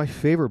 it was my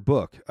favorite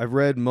book. I've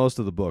read most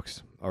of the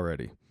books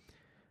already.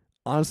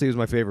 Honestly, it was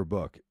my favorite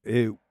book.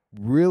 It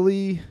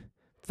really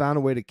found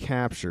a way to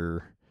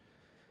capture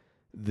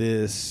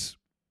this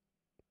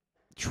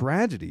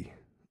tragedy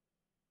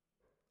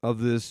of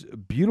this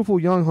beautiful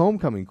young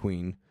homecoming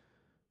queen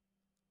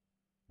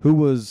who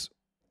was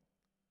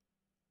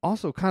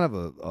also kind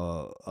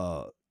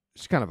of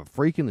she's kind of a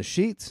freak in the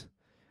sheets,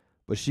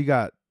 but she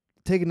got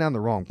taken down the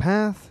wrong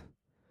path.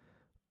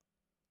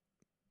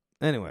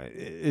 Anyway,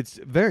 it's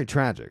very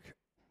tragic.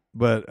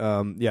 But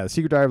The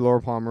Secret Diary of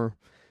Laura Palmer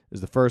is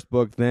the first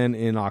book. Then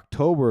in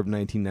October of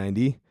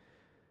 1990,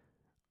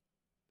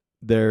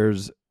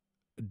 there's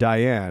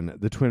Diane,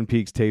 The Twin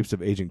Peaks Tapes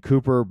of Agent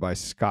Cooper by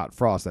Scott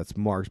Frost. That's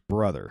Mark's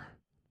brother.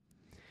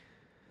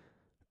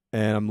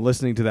 And I'm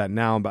listening to that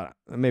now, about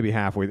maybe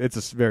halfway.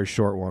 It's a very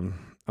short one.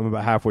 I'm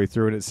about halfway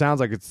through, and it sounds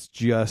like it's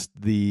just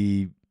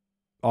the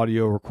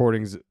audio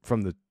recordings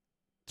from the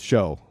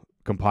show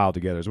compiled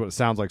together is what it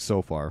sounds like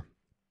so far.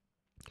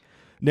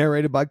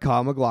 Narrated by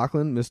Kyle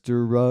MacLachlan,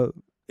 Mr.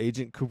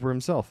 Agent Cooper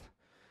himself.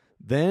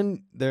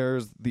 Then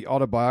there's the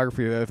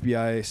autobiography of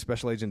FBI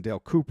Special Agent Dale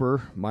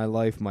Cooper, My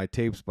Life, My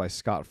Tapes by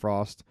Scott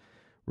Frost,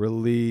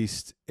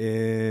 released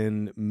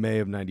in May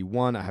of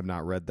 91. I have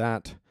not read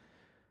that.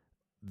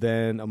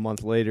 Then a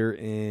month later,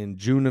 in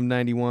June of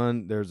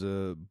 91, there's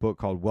a book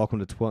called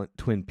Welcome to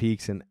Twin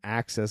Peaks, An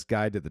Access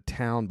Guide to the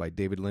Town by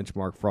David Lynch,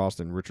 Mark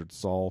Frost, and Richard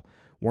Saul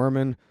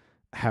Werman.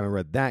 I haven't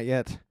read that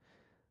yet.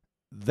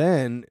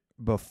 Then,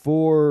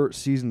 before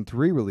season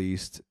 3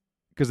 released,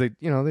 because they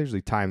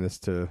usually time this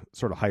to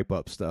sort of hype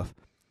up stuff,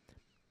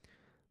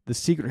 The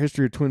Secret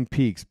History of Twin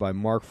Peaks by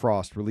Mark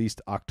Frost,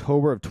 released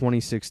October of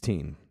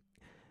 2016.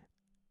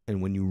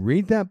 And when you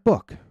read that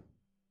book,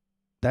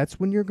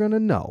 that's when you're going to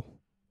know.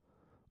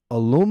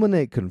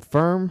 Illuminate,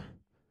 confirm,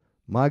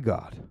 my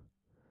God.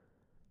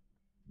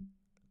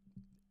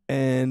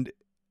 And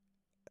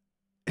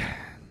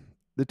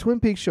the Twin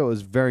Peaks show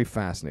is very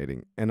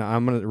fascinating, and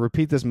I'm going to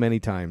repeat this many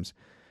times.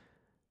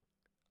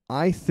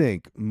 I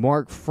think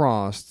Mark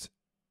Frost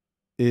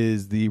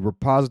is the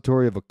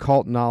repository of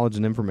occult knowledge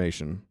and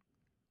information,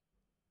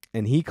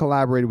 and he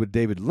collaborated with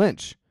David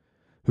Lynch,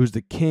 who's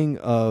the king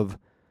of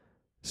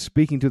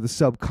speaking to the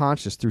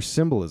subconscious through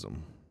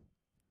symbolism.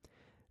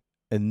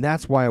 And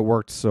that's why it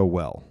worked so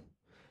well.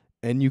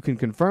 And you can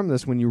confirm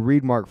this when you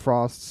read Mark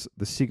Frost's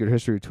The Secret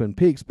History of Twin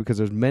Peaks, because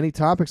there's many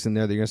topics in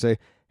there that you're going to say,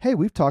 hey,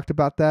 we've talked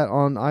about that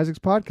on Isaac's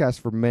podcast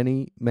for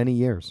many, many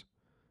years.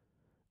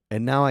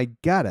 And now I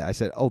got it. I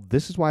said, oh,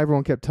 this is why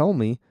everyone kept telling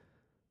me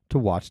to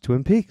watch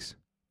Twin Peaks.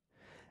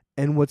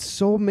 And what's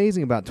so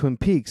amazing about Twin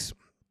Peaks,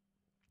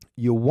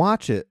 you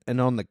watch it,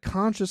 and on the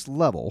conscious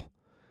level,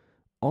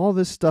 all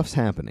this stuff's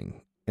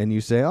happening. And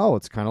you say, oh,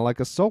 it's kind of like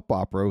a soap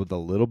opera with a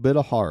little bit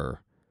of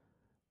horror.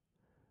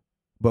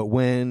 But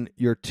when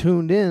you're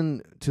tuned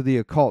in to the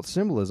occult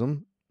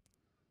symbolism,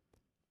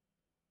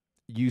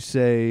 you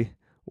say,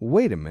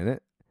 wait a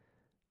minute,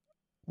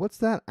 what's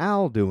that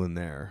owl doing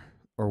there?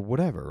 Or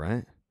whatever,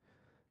 right?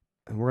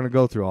 And we're going to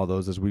go through all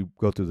those as we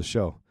go through the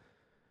show.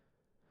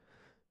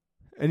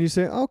 And you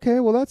say, okay,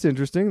 well, that's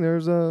interesting.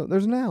 There's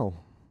an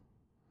owl.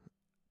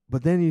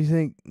 But then you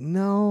think,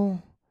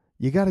 no,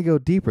 you got to go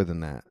deeper than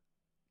that.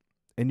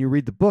 And you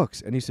read the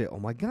books and you say, oh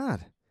my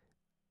God,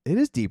 it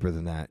is deeper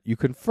than that. You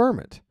confirm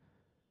it.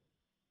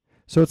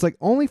 So it's like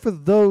only for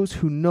those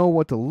who know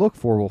what to look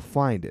for will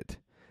find it,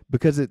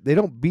 because they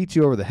don't beat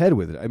you over the head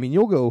with it. I mean,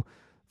 you'll go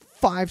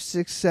 5,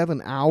 6,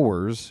 7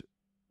 hours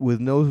with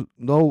no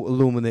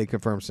illuminate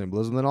confirmed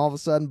symbolism. Then all of a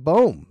sudden,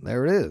 boom,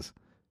 there it is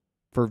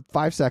for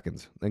 5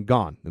 seconds and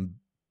gone. And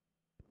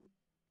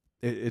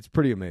it's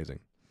pretty amazing.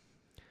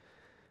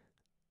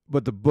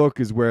 But the book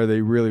is where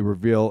they really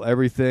reveal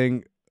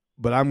everything.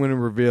 But I'm going to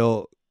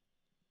reveal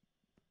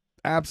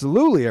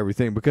absolutely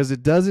everything because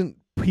it doesn't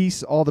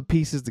piece all the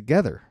pieces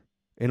together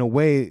in a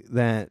way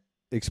that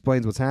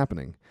explains what's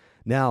happening.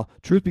 Now,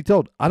 truth be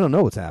told, I don't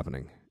know what's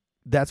happening.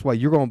 That's why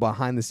you're going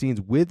behind the scenes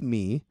with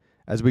me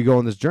as we go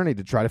on this journey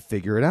to try to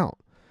figure it out.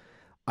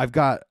 I've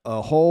got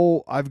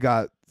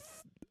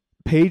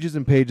pages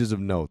and pages of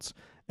notes,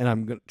 and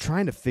I'm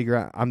trying to figure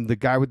out. I'm the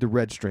guy with the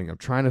red string. I'm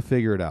trying to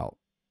figure it out,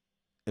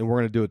 and we're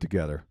going to do it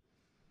together.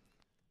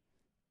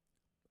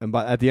 And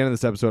at the end of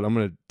this episode, I'm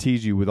going to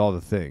tease you with all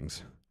the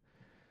things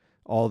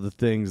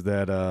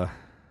that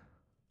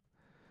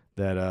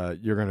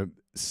you're going to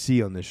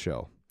see on this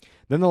show.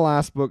 Then the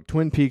last book,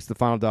 Twin Peaks: The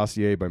Final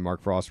Dossier by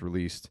Mark Frost,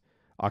 released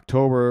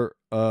October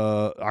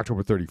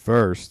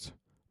 31st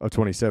of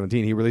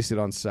 2017. He released it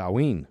on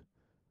Samhain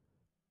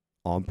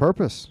on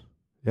purpose.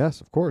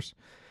 Yes, of course.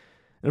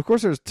 And of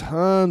course, there's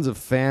tons of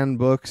fan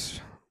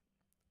books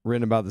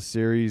written about the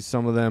series.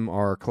 Some of them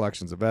are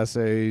collections of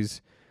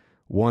essays.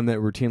 One that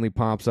routinely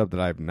pops up that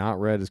I have not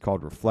read is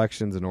called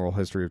Reflections, an Oral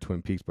History of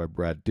Twin Peaks by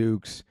Brad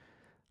Dukes.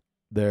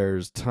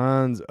 There's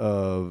tons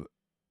of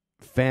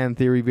fan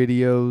theory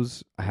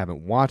videos. I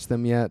haven't watched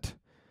them yet.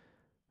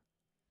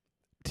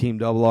 Team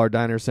Double R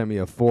Diner sent me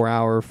a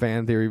 4-hour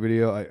fan theory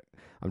video.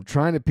 I'm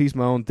trying to piece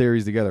my own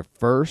theories together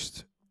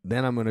first.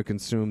 Then I'm going to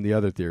consume the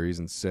other theories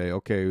and say,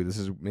 okay, this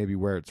is maybe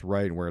where it's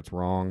right and where it's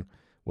wrong,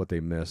 what they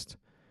missed.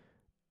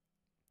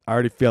 I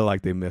already feel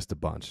like they missed a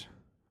bunch.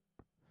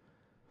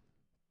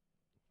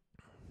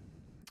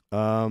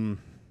 The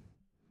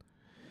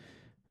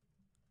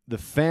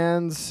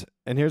fans,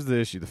 and here's the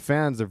issue, the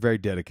fans are very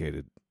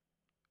dedicated.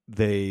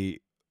 They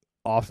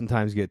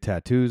oftentimes get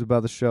tattoos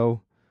about the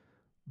show.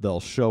 They'll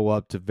show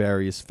up to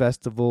various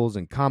festivals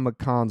and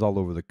Comic-Cons all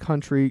over the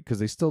country because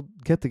they still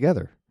get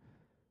together.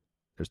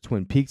 There's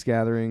Twin Peaks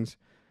gatherings.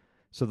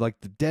 So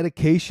like the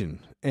dedication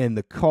and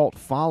the cult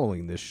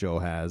following this show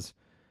has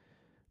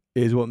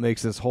is what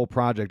makes this whole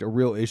project a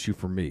real issue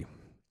for me.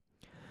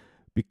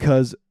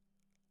 Because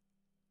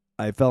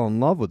I fell in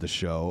love with the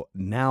show.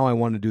 Now I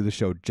want to do the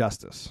show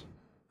justice.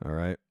 All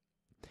right.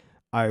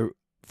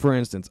 For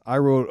instance, I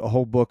wrote a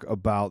whole book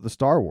about the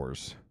Star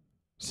Wars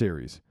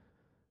series,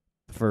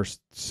 the first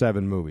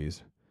 7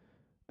 movies,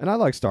 and I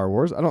like Star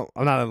Wars. I'm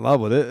not in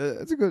love with it.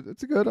 It's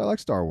a good. I like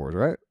Star Wars,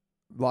 right?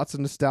 Lots of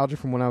nostalgia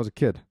from when I was a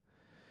kid,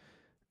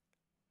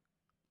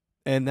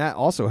 and that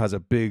also has a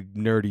big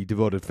nerdy,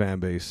 devoted fan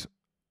base.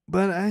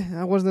 But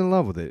I wasn't in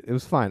love with it. It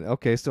was fine.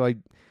 Okay, so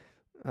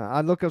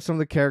I look up some of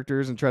the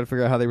characters and try to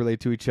figure out how they relate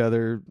to each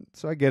other,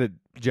 so I get it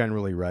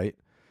generally right.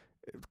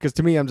 Because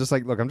to me, I'm just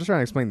like, look, I'm just trying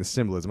to explain the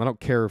symbolism. I don't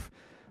care if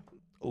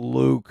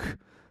Luke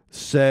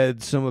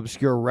said some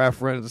obscure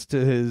reference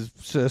to his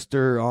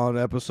sister on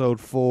episode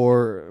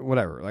 4,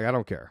 whatever. Like, I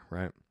don't care,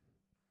 right?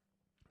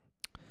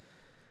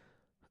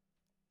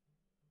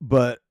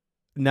 But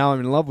now I'm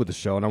in love with the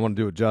show, and I want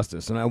to do it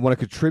justice, and I want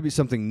to contribute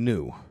something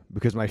new,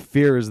 because my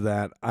fear is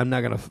that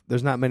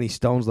there's not many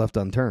stones left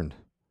unturned.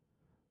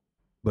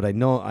 But I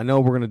know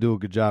we're going to do a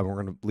good job, and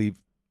we're going to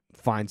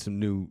find some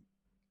new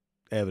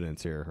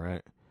evidence here,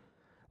 right?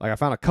 Like, I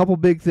found a couple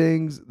big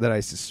things that I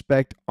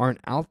suspect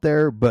aren't out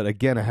there, but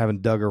again, I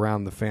haven't dug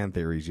around the fan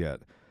theories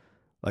yet.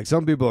 Like,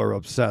 some people are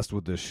obsessed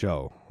with this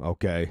show,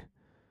 okay?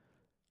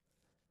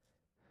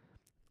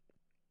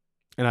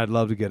 And I'd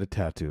love to get a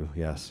tattoo,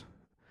 yes.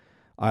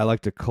 I like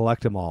to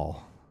collect them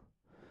all.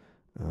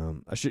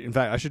 I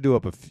should do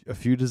up a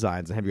few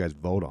designs and have you guys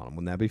vote on them.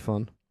 Wouldn't that be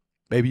fun?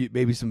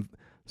 Maybe some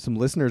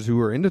listeners who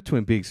are into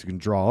Twin Peaks can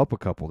draw up a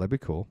couple. That'd be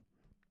cool.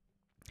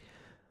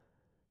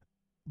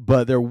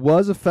 But there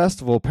was a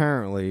festival,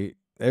 apparently,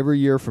 every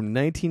year from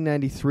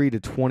 1993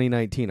 to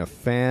 2019, a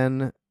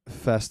fan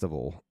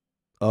festival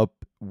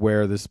up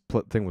where this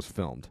thing was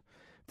filmed.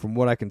 From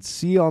what I can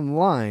see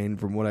online,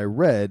 from what I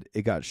read,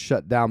 it got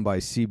shut down by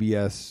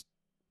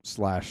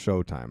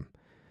CBS/Showtime.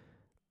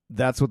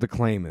 That's what the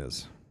claim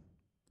is.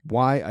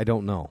 Why? I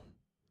don't know.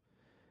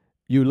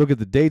 you would look at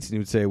the dates and you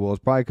would say, well,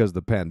 it's probably because of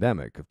the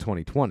pandemic of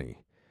 2020.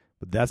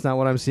 But that's not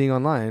what I'm seeing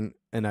online.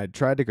 And I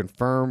tried to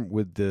confirm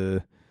with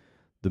the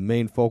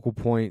main focal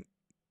point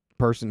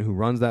person who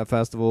runs that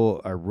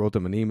festival. I wrote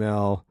them an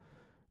email.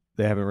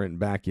 They haven't written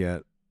back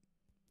yet.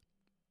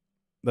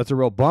 That's a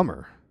real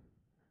bummer,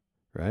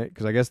 right?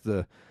 Because I guess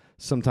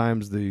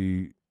sometimes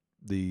the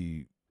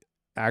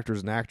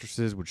actors and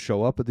actresses would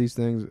show up at these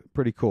things.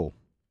 Pretty cool.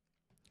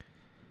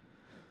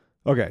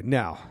 Okay,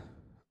 now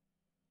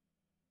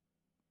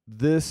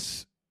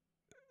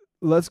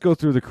let's go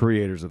through the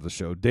creators of the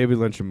show, David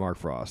Lynch and Mark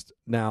Frost.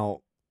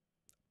 Now,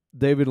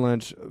 David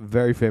Lynch,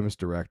 very famous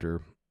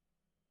director.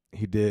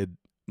 He did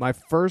my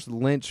first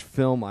Lynch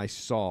film I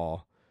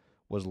saw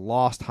was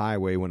Lost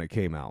Highway when it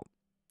came out.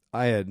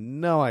 I had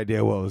no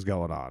idea what was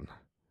going on.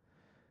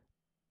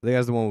 I think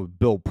that's the one with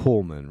Bill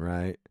Pullman,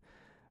 right?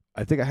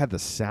 I think I had the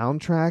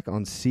soundtrack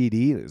on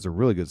CD. It was a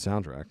really good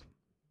soundtrack.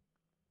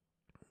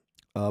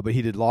 But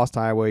he did Lost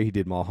Highway. He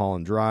did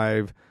Mulholland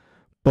Drive.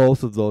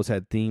 Both of those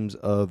had themes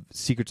of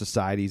secret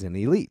societies and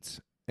elites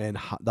and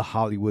the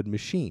Hollywood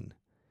machine.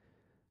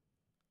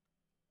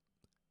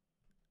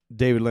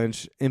 David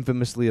Lynch,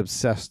 infamously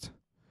obsessed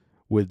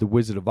with The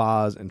Wizard of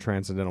Oz and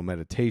Transcendental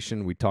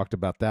Meditation. We talked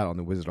about that on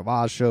the Wizard of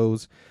Oz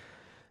shows.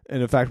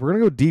 And in fact, we're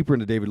going to go deeper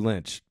into David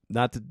Lynch.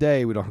 Not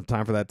today. We don't have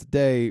time for that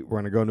today.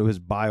 We're going to go into his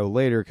bio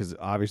later because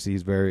obviously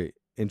he's a very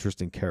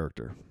interesting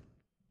character.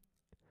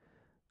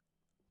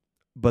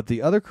 But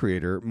the other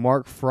creator,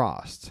 Mark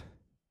Frost,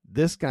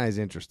 this guy's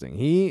interesting.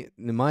 He,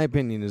 in my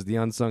opinion, is the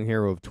unsung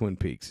hero of Twin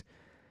Peaks.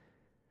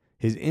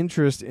 His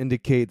interests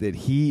indicate that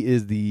he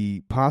is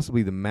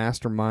possibly the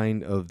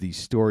mastermind of the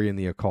story and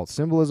the occult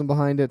symbolism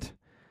behind it,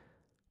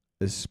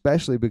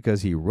 especially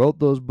because he wrote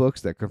those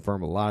books that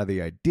confirm a lot of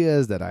the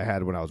ideas that I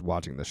had when I was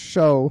watching the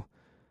show.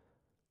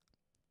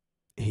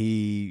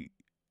 He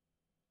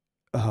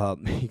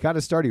got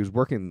his start. He was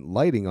working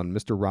lighting on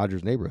Mr.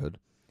 Rogers' Neighborhood.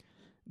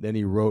 Then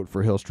he wrote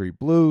for Hill Street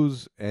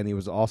Blues, and he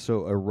was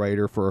also a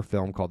writer for a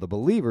film called The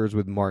Believers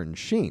with Martin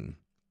Sheen.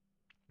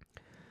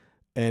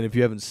 And if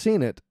you haven't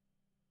seen it,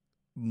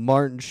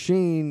 Martin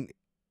Sheen,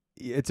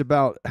 it's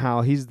about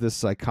how he's the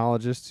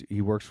psychologist.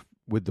 He works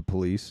with the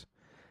police,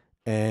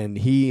 and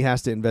he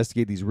has to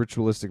investigate these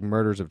ritualistic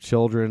murders of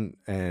children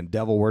and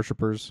devil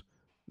worshippers.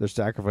 They're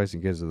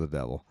sacrificing kids to the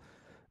devil.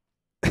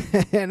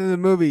 And in the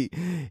movie,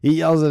 he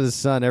yells at his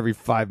son every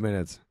 5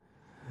 minutes.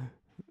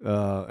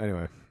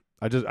 Anyway,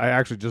 I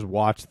actually just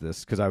watched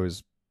this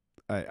because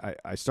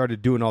I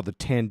started doing all the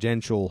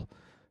tangential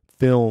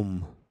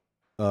film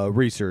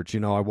research.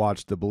 I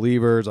watched The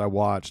Believers. I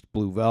watched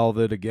Blue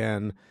Velvet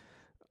again.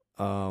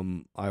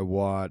 I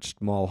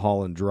watched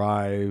Mulholland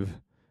Drive.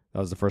 That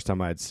was the first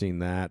time I had seen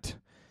that.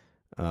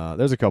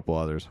 There's a couple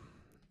others.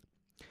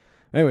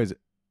 Anyways,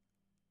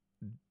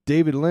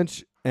 David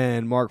Lynch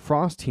and Mark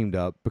Frost teamed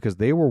up because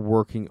they were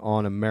working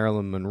on a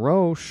Marilyn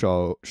Monroe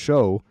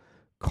show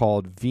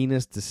called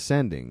Venus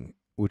Descending,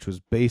 which was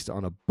based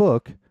on a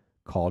book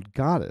called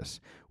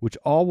Goddess, which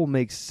all will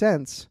make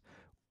sense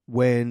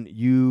when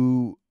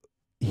you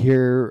get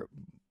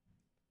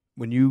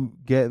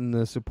in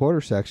the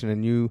supporter section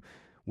and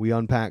we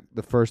unpack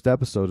the first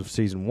episode of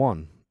season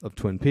 1 of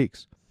Twin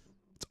Peaks.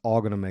 It's all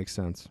going to make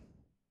sense.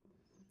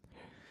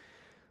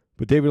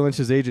 But David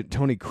Lynch's agent,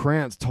 Tony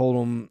Krantz, told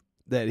him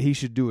that he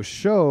should do a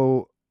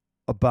show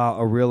about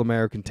a real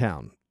American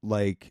town.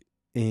 Like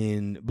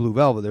in Blue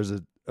Velvet, there's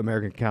an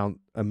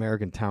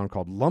American town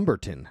called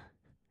Lumberton.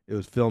 It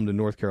was filmed in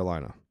North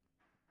Carolina.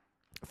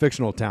 A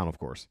fictional town, of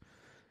course.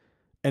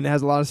 And it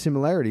has a lot of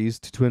similarities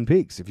to Twin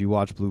Peaks if you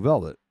watch Blue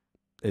Velvet.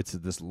 It's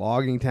this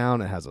logging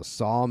town. It has a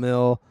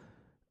sawmill.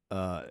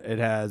 It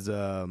has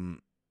a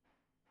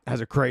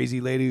crazy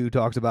lady who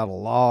talks about a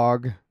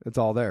log. It's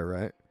all there,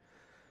 right?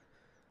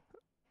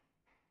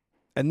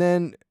 And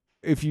then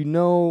if you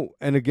know,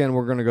 and again,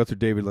 we're going to go through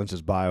David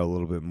Lynch's bio a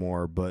little bit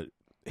more, but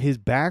his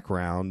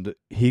background,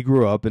 he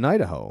grew up in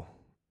Idaho,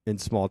 in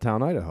small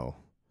town Idaho.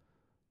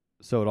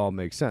 So it all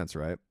makes sense,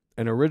 right?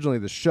 And originally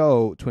the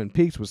show, Twin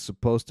Peaks, was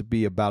supposed to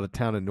be about a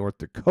town in North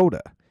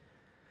Dakota.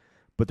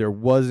 But there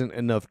wasn't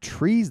enough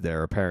trees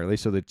there, apparently,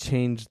 so they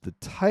changed the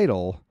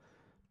title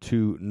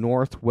to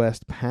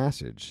Northwest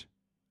Passage,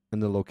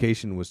 and the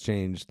location was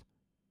changed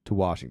to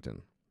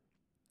Washington.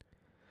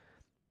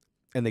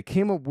 And they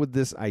came up with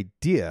this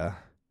idea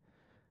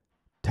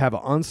to have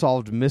an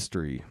unsolved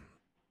mystery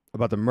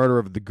about the murder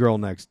of the girl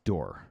next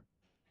door.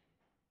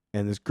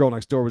 And this girl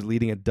next door was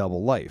leading a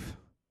double life.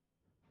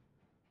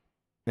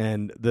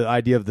 And the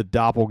idea of the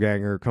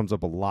doppelganger comes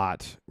up a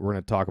lot. We're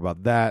going to talk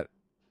about that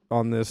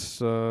on this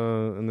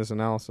in this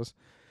analysis.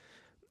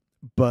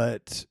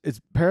 But it's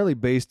apparently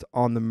based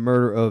on the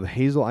murder of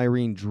Hazel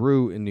Irene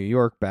Drew in New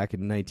York back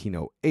in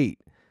 1908.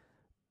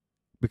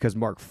 Because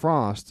Mark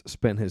Frost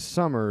spent his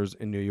summers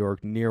in New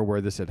York near where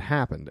this had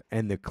happened.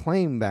 And the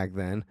claim back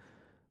then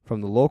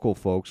from the local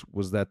folks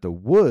was that the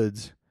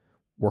woods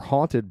were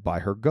haunted by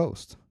her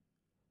ghost.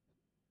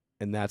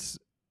 And that's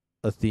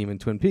a theme in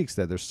Twin Peaks,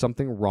 that there's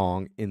something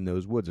wrong in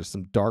those woods. There's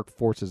some dark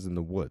forces in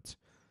the woods.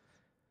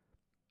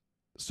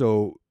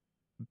 So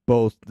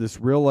both this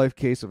real-life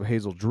case of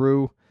Hazel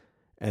Drew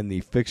and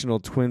the fictional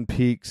Twin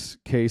Peaks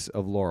case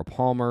of Laura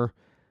Palmer.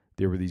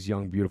 There were these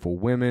young, beautiful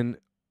women.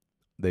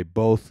 They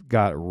both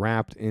got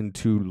wrapped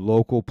into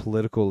local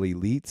political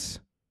elites.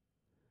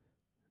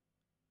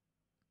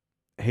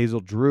 Hazel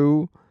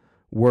Drew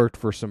worked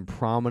for some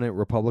prominent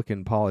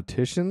Republican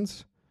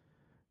politicians.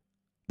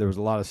 There was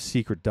a lot of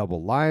secret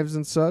double lives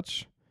and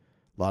such.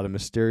 A lot of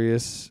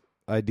mysterious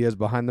ideas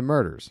behind the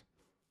murders.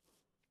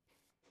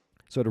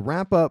 So to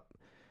wrap up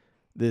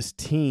this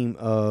team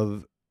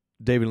of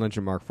David Lynch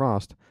and Mark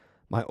Frost,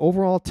 my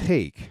overall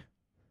take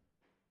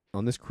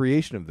on this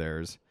creation of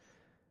theirs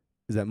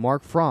is that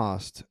Mark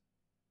Frost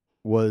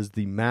was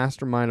the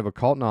mastermind of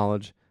occult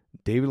knowledge.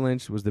 David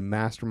Lynch was the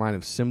mastermind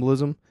of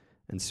symbolism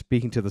and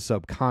speaking to the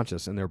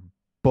subconscious. And they're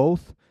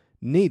both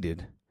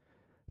needed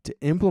to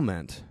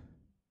implement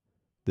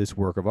this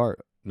work of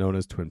art known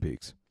as Twin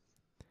Peaks.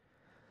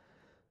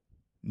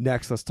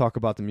 Next, let's talk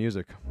about the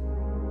music.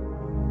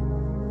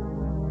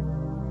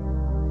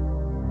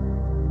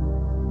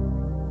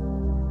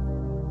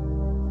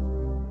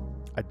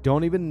 I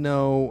don't even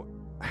know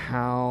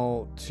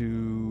how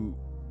to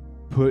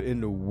put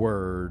into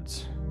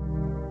words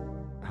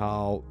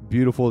how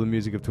beautiful the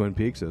music of Twin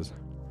Peaks is.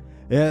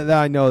 Yeah,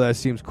 I know that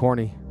seems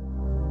corny.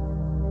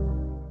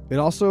 It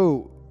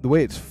also, the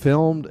way it's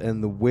filmed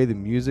and the way the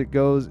music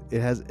goes,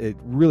 it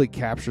really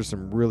captures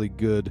some really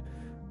good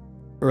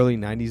early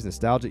 90s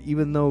nostalgia,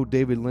 even though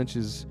David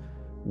Lynch's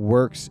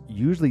works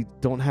usually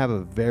don't have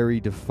a very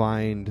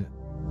defined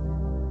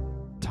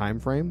time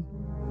frame.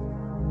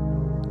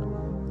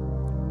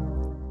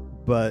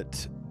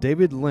 But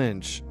David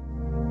Lynch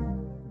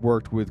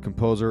worked with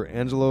composer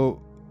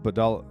Angelo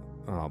Badalamenti.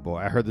 Oh boy,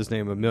 I heard this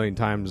name a million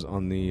times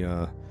on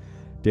the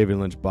David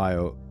Lynch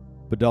bio.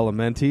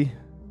 Badalamenti.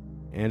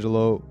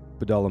 Angelo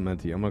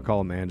Badalamenti. I'm going to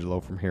call him Angelo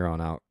from here on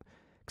out,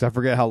 because I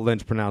forget how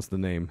Lynch pronounced the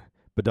name.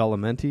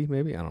 Badalamenti,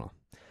 maybe? I don't know.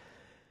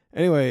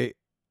 Anyway,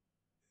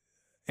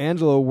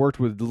 Angelo worked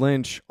with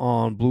Lynch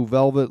on Blue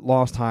Velvet,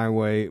 Lost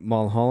Highway,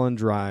 Mulholland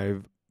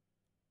Drive.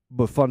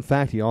 But fun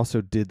fact, he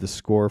also did the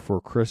score for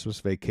Christmas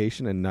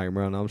Vacation and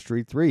Nightmare on Elm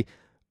Street 3.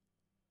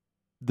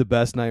 The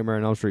best Nightmare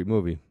on Elm Street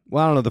movie.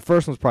 Well, I don't know. The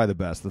first one's probably the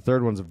best. The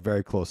third one's a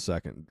very close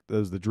second. It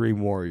was the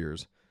Dream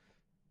Warriors.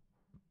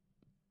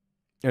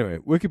 Anyway,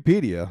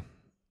 Wikipedia.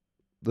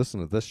 Listen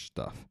to this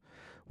stuff.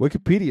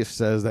 Wikipedia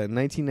says that in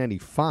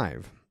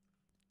 1995,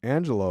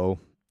 Angelo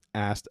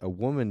asked a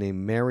woman named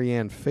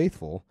Marianne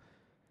Faithfull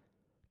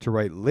to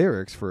write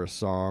lyrics for a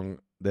song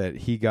that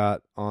he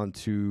got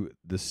onto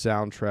the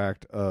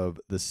soundtrack of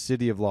The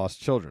City of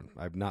Lost Children.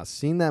 I've not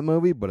seen that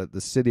movie, but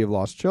The City of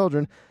Lost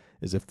Children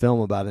is a film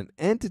about an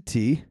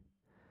entity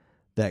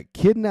that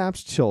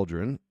kidnaps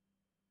children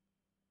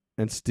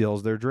and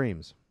steals their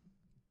dreams.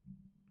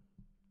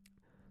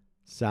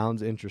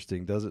 Sounds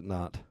interesting, does it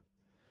not?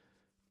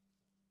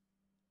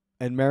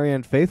 And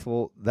Marianne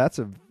Faithfull, that's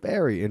a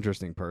very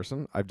interesting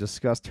person. I've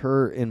discussed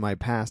her in my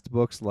past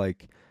books,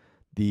 like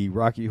the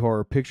Rocky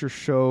Horror Picture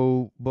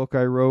Show book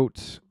I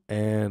wrote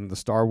and the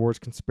Star Wars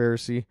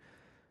Conspiracy.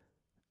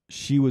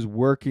 She was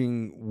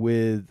working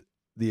with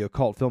the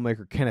occult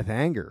filmmaker Kenneth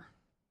Anger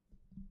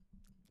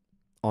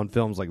on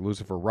films like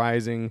Lucifer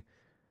Rising.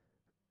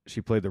 She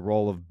played the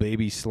role of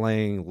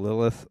baby-slaying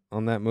Lilith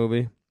on that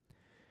movie.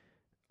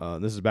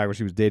 This is back when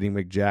she was dating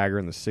Mick Jagger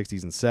in the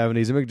 60s and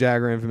 70s. And Mick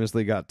Jagger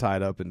infamously got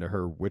tied up into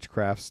her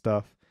witchcraft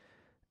stuff.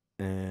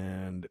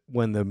 And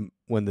when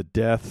the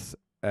deaths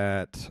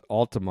at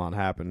Altamont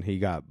happened, he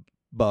got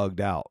bugged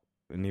out.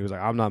 And he was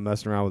like, I'm not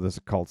messing around with this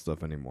occult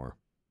stuff anymore.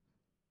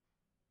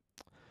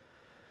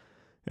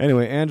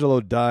 Anyway,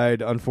 Angelo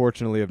died,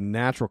 unfortunately, of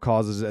natural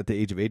causes at the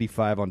age of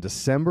 85 on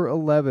December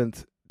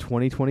 11th,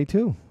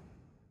 2022.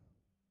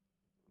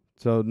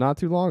 So not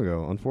too long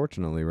ago,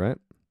 unfortunately, right?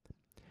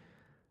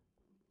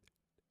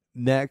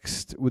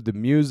 Next, with the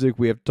music,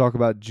 we have to talk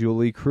about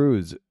Julie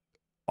Cruz.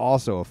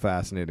 Also a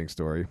fascinating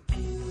story.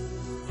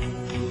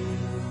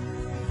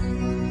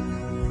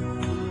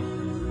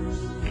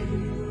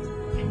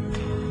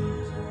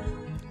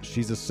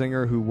 She's a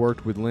singer who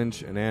worked with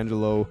Lynch and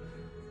Angelo.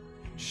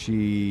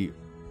 She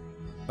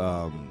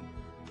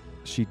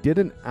did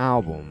an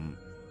album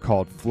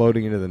called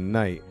Floating Into the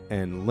Night,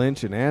 and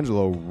Lynch and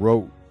Angelo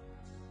wrote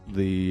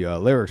the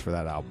lyrics for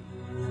that album.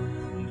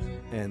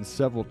 And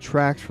several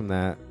tracks from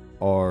that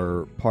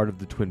are part of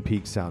the Twin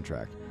Peaks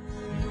soundtrack.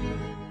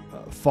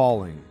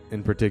 Falling,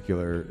 in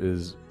particular,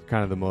 is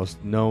kind of the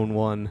most known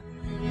one.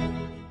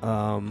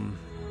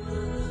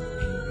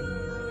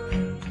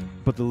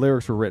 But the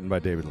lyrics were written by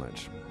David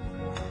Lynch.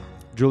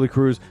 Julie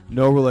Cruz,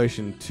 no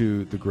relation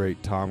to the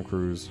great Tom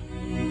Cruise.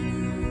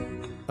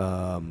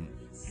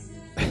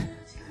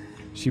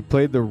 She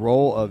played the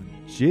role of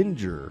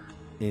Ginger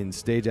in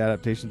stage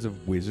adaptations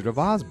of Wizard of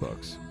Oz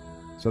books.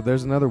 So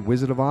there's another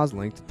Wizard of Oz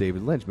link to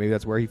David Lynch. Maybe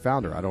that's where he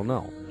found her. I don't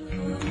know.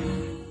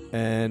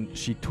 And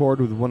she toured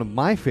with one of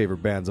my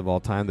favorite bands of all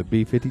time, the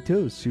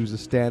B-52s. She was a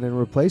stand-in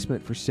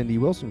replacement for Cindy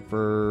Wilson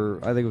for,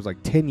 I think it was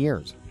like 10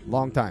 years.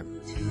 Long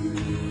time.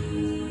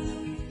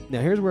 Now,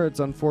 here's where it's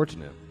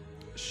unfortunate.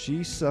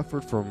 She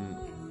suffered from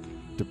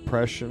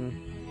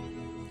depression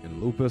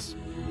and lupus.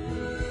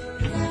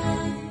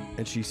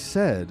 And she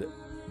said,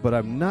 but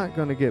I'm not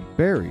going to get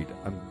buried.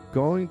 I'm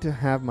going to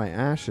have my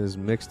ashes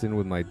mixed in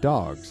with my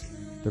dogs.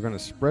 They're going to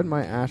spread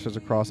my ashes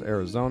across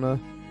Arizona,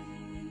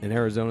 and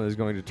Arizona is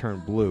going to turn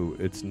blue.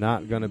 It's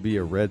not going to be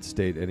a red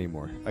state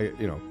anymore.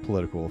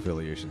 Political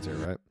affiliations here,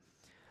 right?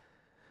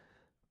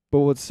 But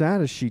what's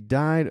sad is she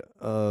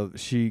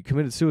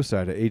committed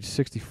suicide at age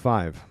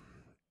 65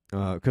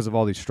 because of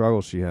all these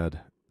struggles she had.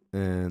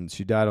 And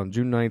she died on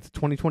June 9th,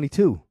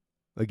 2022.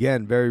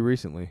 Again, very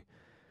recently.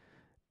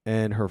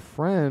 And her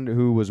friend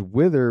who was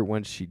with her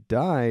when she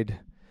died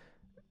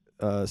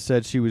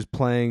said she was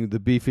playing the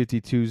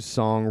B-52's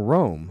song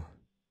Rome,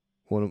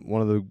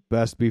 one of the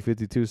best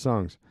B-52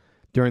 songs,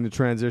 during the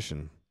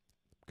transition,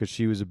 because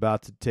she was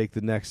about to take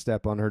the next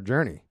step on her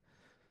journey.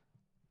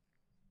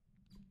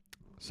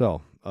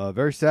 So,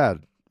 very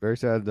sad. Very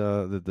sad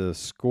that the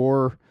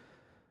score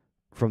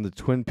from the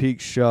Twin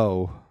Peaks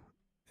show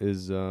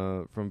is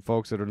from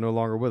folks that are no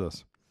longer with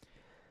us.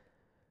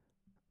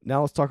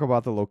 Now let's talk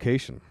about the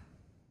location.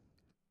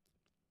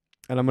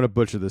 And I'm going to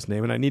butcher this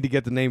name, and I need to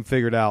get the name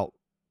figured out,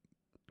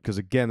 because,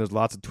 again, there's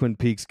lots of Twin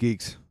Peaks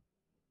geeks.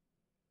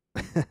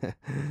 You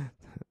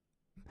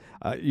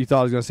thought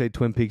I was going to say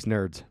Twin Peaks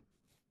nerds,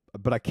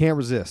 but I can't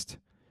resist.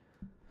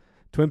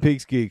 Twin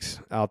Peaks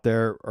geeks out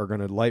there are going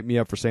to light me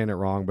up for saying it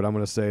wrong, but I'm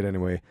going to say it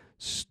anyway.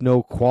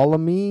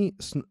 Snoqualmie,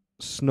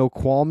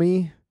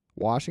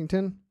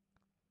 Washington,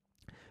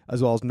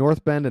 as well as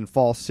North Bend and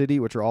Fall City,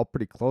 which are all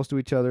pretty close to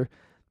each other.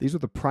 These were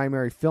the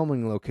primary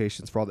filming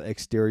locations for all the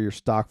exterior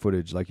stock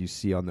footage like you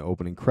see on the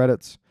opening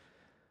credits.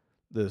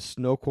 The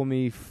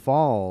Snoqualmie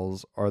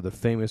Falls are the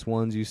famous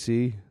ones you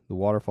see, the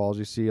waterfalls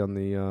you see on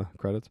the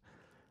credits.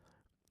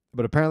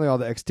 But apparently all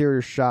the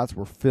exterior shots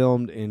were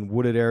filmed in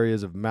wooded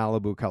areas of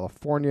Malibu,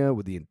 California,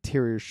 with the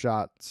interior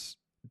shots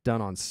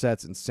done on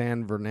sets in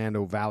San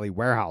Fernando Valley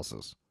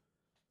warehouses.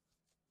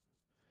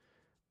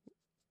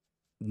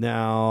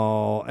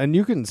 Now, and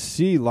you can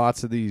see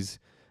lots of these,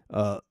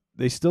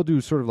 they still do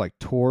sort of like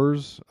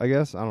tours, I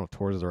guess. I don't know if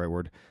tours is the right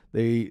word.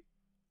 They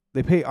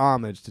pay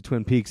homage to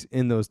Twin Peaks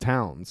in those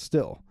towns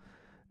still.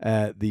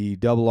 At the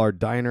Double R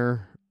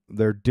Diner,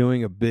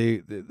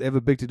 they have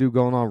a big to-do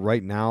going on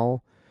right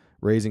now,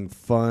 raising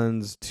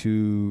funds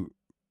to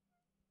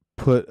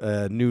put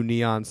a new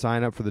neon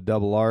sign up for the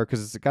Double R,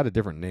 because it's got a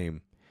different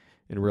name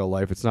in real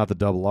life. It's not the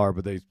Double R,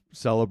 but they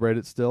celebrate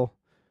it still.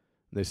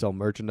 They sell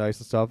merchandise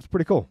and stuff. It's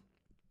pretty cool.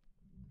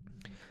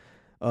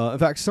 In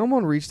fact,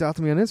 someone reached out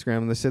to me on Instagram,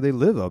 and they said they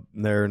live up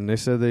there, and they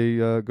said they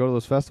go to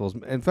those festivals.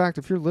 In fact,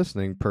 if you're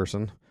listening,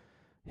 person,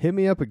 hit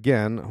me up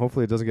again.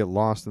 Hopefully it doesn't get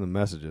lost in the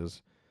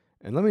messages.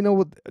 And let me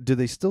know, do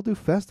they still do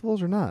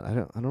festivals or not? I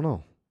don't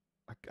know.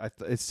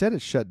 It said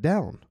it shut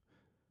down.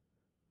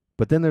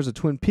 But then there's a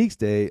Twin Peaks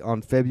Day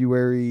on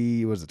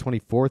February,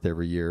 24th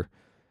every year.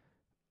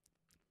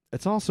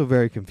 It's also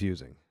very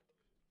confusing.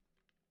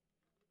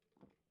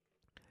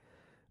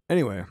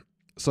 Anyway,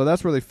 so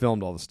that's where they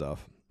filmed all the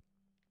stuff.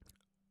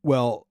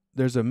 Well,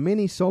 there's a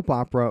mini soap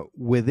opera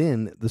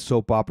within the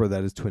soap opera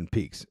that is Twin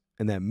Peaks.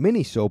 And that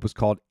mini soap is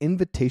called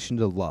Invitation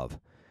to Love.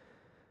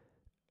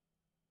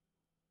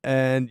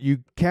 And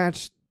you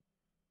catch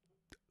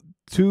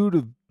 2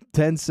 to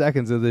 10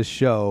 seconds of this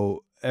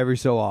show every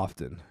so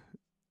often.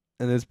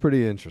 And it's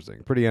pretty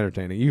interesting, pretty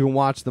entertaining. You can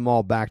watch them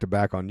all back to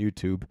back on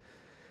YouTube.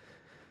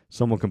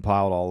 Someone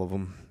compiled all of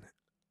them.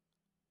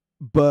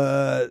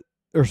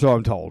 Or so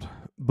I'm told.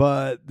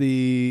 But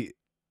the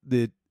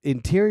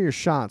interior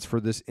shots for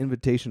this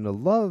Invitation to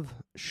Love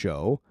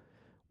show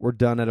were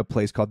done at a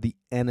place called the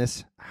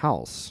Ennis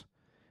House.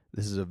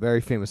 This is a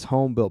very famous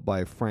home built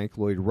by Frank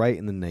Lloyd Wright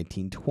in the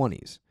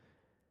 1920s.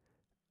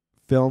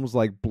 Films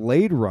like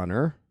Blade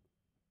Runner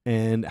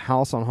and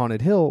House on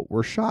Haunted Hill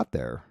were shot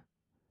there.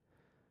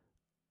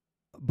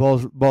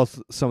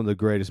 Both some of the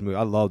greatest movies.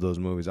 I love those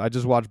movies. I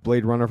just watched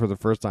Blade Runner for the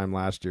first time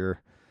last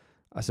year.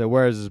 I said,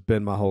 where has this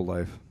been my whole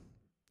life?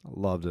 I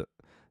loved it.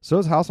 So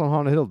is House on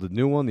Haunted Hill. The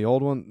new one, the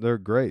old one, they're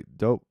great.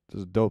 Dope.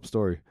 It's a dope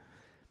story.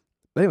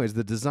 But anyways,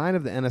 the design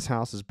of the Ennis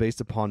House is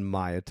based upon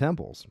Maya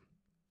temples.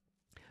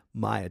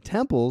 Maya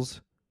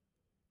temples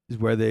is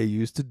where they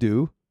used to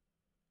do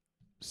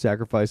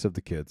sacrifice of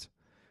the kids.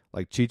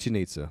 Like Chichen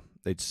Itza.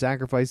 They'd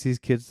sacrifice these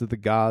kids to the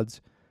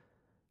gods,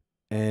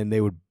 and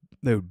they would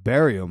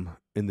bury them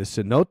in the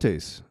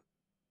cenotes,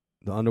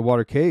 the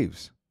underwater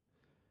caves,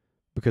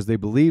 because they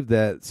believed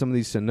that some of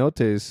these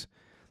cenotes,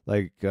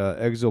 like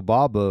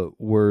Exobaba,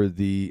 were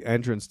the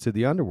entrance to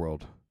the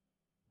underworld.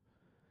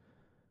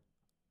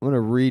 I'm going to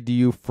read to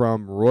you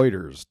from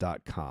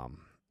Reuters.com.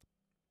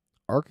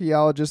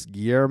 Archaeologist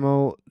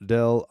Guillermo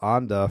del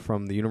Anda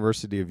from the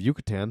University of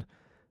Yucatan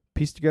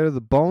pieced together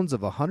the bones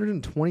of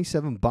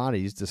 127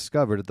 bodies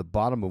discovered at the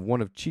bottom of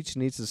one of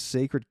Chichen Itza's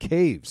sacred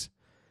caves,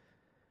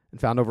 and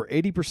found over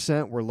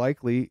 80% were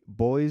likely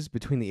boys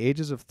between the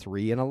ages of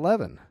 3 and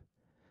 11.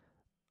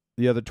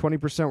 The other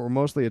 20% were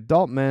mostly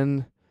adult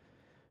men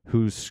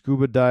who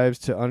scuba dives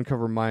to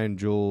uncover Mayan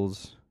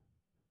jewels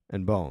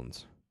and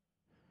bones.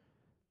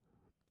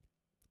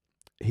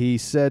 He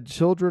said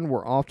children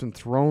were often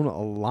thrown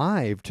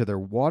alive to their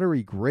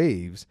watery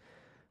graves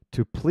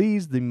to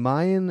please the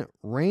Mayan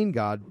rain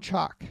god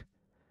Chak.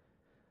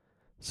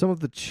 Some of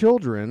the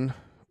children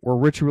were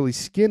ritually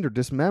skinned or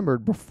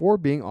dismembered before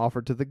being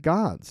offered to the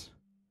gods.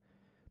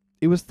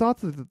 It was thought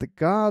that the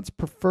gods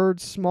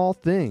preferred small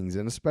things,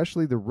 and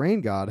especially the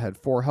rain god had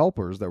 4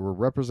 helpers that were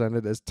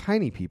represented as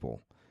tiny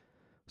people.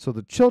 So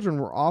the children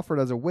were offered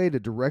as a way to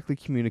directly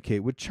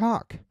communicate with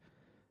Chak.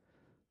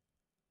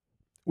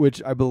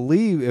 Which I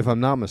believe, if I'm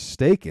not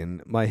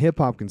mistaken, my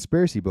hip-hop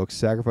conspiracy book,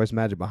 Sacrifice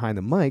Magic Behind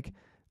the Mic,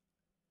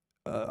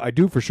 I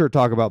do for sure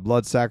talk about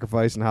blood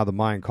sacrifice and how the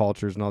Mayan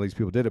cultures and all these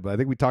people did it, but I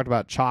think we talked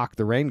about Chak,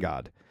 the rain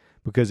god.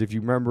 Because if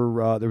you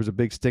remember, there was a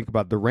big stink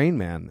about the Rain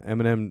Man,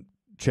 Eminem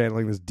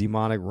channeling this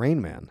demonic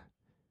Rain Man.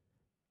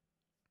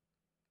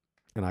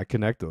 And I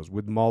connect those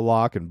with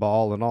Moloch and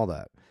Baal and all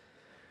that.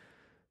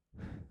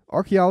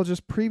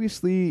 Archaeologists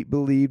previously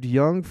believed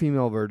young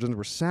female virgins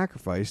were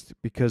sacrificed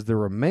because their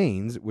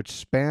remains, which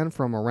span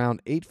from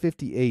around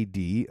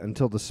 850 AD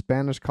until the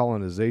Spanish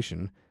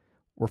colonization,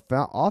 were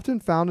often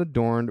found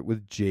adorned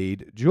with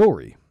jade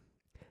jewelry.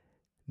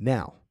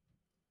 Now,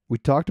 we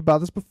talked about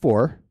this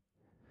before.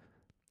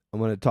 I'm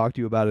going to talk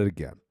to you about it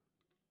again.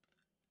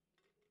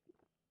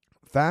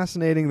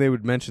 Fascinating they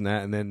would mention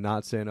that and then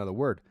not say another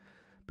word.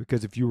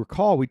 Because if you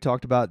recall, we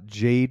talked about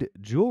jade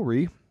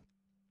jewelry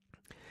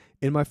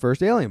in my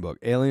first Alien book,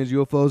 Aliens,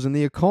 UFOs, and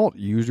the Occult,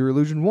 Use Your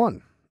Illusion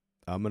 1.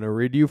 I'm going to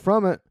read you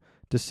from it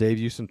to save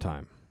you some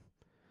time.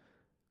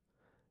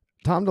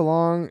 Tom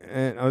DeLonge,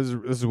 and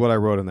this is what I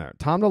wrote in there.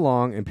 Tom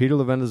DeLonge in Peter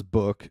Levenda's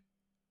book,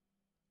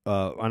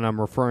 and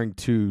I'm referring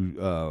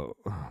to,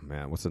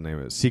 what's the name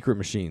of it? Secret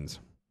Machines.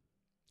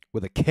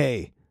 With a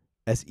K.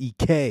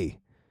 S-E-K.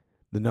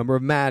 The number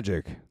of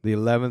magic. The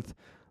 11th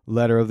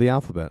letter of the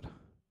alphabet.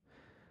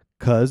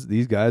 Because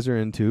these guys are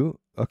into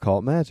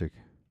occult magic.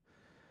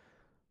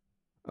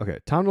 Okay,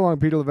 Tom DeLonge,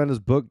 Peter Levenda's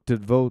book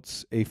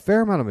devotes a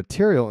fair amount of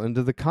material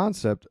into the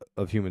concept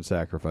of human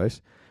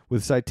sacrifice,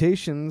 with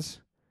citations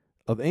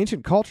of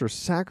ancient cultures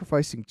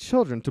sacrificing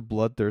children to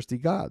bloodthirsty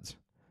gods.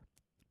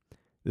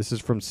 This is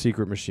from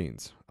Secret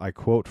Machines. I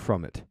quote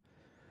from it.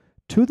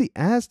 To the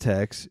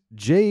Aztecs,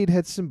 jade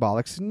had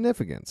symbolic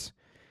significance.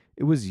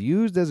 It was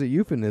used as a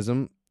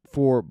euphemism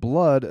for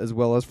blood as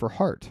well as for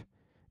heart.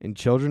 In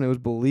children, it was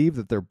believed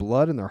that their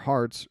blood and their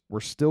hearts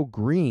were still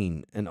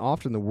green, and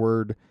often the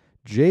word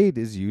jade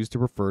is used to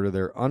refer to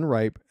their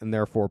unripe and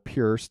therefore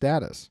pure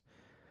status.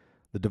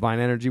 The divine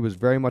energy was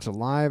very much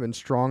alive and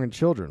strong in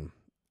children.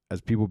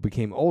 As people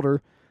became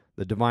older,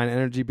 the divine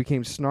energy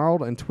became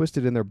snarled and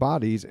twisted in their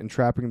bodies,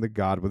 entrapping the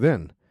god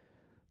within.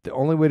 The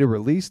only way to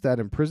release that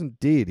imprisoned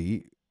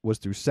deity was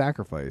through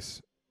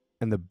sacrifice,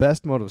 and the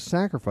best mode of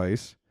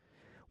sacrifice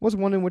was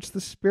one in which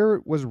the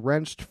spirit was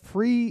wrenched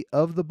free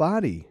of the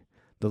body,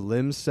 the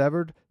limbs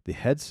severed, the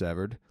head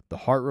severed, the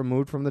heart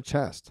removed from the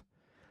chest.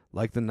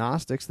 Like the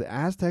Gnostics, the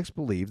Aztecs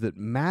believed that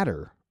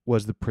matter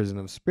was the prison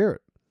of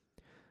spirit.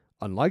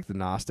 Unlike the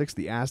Gnostics,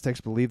 the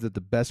Aztecs believed that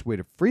the best way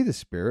to free the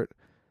spirit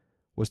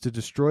was to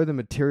destroy the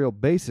material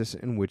basis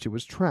in which it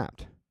was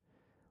trapped.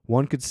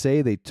 One could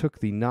say they took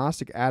the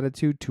Gnostic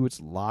attitude to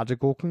its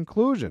logical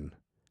conclusion.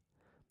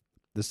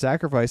 The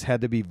sacrifice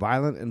had to be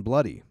violent and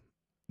bloody.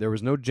 There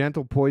was no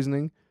gentle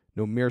poisoning,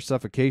 no mere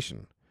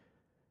suffocation.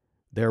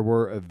 There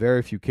were a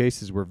very few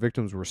cases where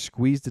victims were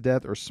squeezed to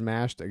death or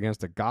smashed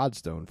against a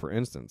godstone, for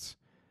instance.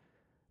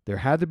 There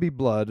had to be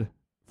blood,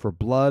 for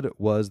blood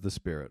was the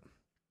spirit.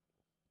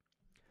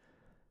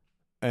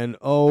 And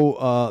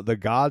the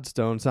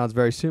godstone sounds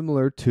very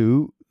similar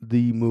to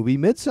the movie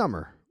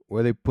Midsummer,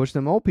 where they push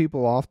them old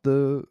people off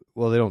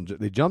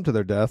they jump to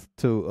their death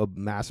to a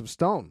massive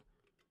stone.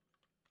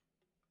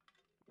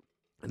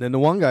 And then the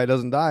one guy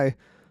doesn't die,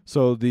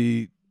 so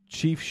the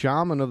chief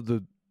shaman of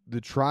the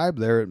tribe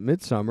there at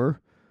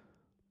Midsummer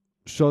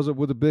shows up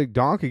with a big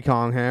Donkey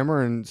Kong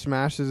hammer and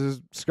smashes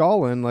his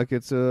skull in like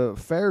it's a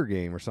fair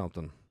game or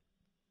something.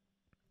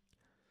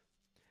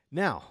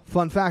 Now,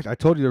 fun fact, I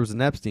told you there was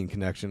an Epstein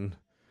connection.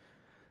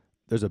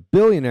 There's a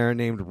billionaire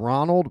named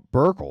Ronald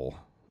Burkle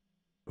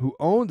who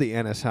owned the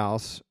Ennis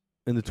House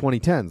in the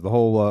 2010s, the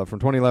whole from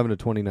 2011 to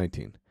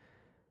 2019.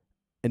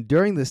 And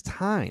during this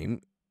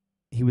time,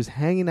 he was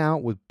hanging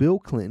out with Bill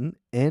Clinton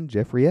and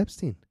Jeffrey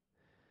Epstein.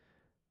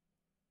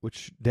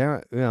 Which,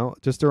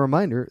 just a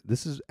reminder,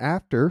 this is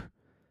after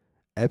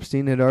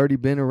Epstein had already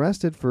been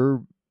arrested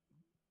for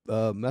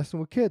messing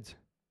with kids.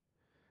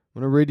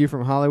 I'm going to read you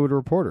from Hollywood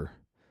Reporter.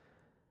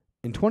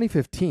 In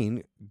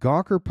 2015,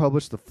 Gawker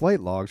published the flight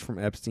logs from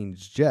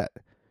Epstein's jet,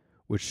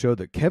 which showed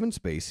that Kevin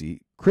Spacey,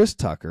 Chris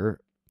Tucker,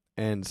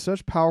 and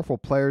such powerful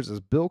players as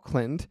Bill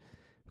Clinton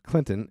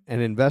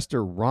and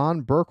investor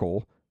Ron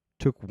Burkle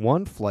took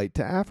one flight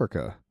to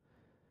Africa.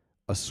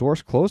 A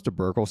source close to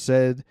Burkle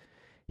said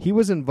he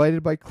was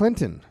invited by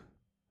Clinton,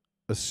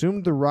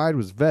 assumed the ride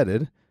was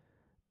vetted,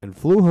 and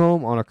flew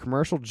home on a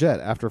commercial jet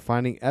after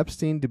finding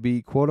Epstein to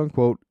be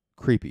quote-unquote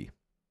creepy.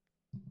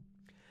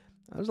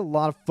 There's a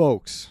lot of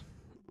folks.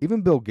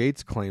 Even Bill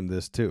Gates claimed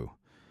this too.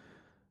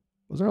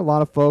 Wasn't there a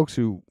lot of folks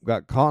who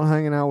got caught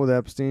hanging out with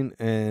Epstein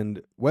and,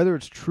 whether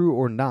it's true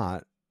or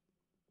not,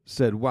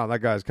 said, wow, that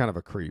guy's kind of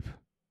a creep?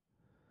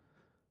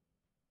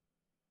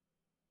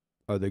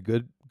 Are they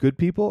good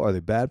people? Are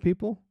they bad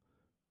people?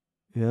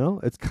 You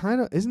know, it's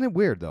kind of, isn't it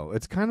weird though?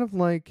 It's kind of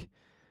like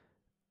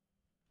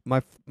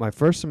my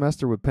first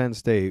semester with Penn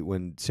State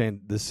when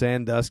the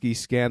Sandusky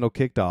scandal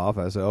kicked off.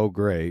 I said, oh,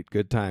 great,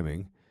 good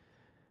timing.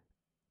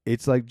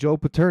 It's like Joe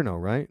Paterno,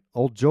 right?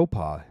 Old Joe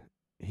Pa.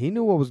 He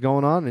knew what was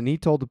going on, and he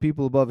told the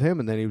people above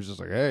him, and then he was just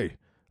like, hey,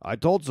 I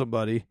told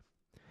somebody.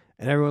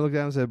 And everyone looked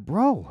at him and said,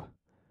 bro.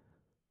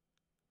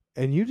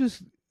 And you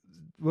just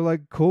were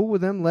like cool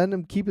with them letting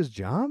him keep his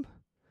job?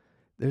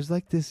 There's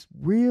like this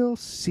real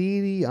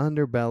seedy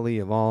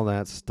underbelly of all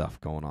that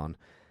stuff going on.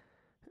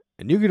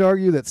 And you could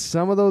argue that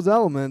some of those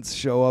elements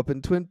show up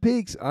in Twin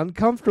Peaks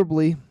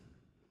uncomfortably.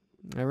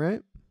 All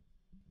right?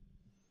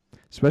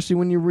 Especially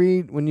when you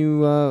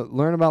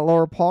learn about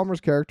Laura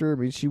Palmer's character. I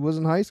mean, she was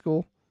in high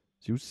school.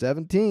 She was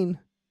 17.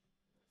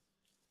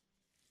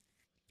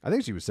 I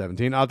think she was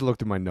 17. I'll have to look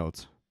through my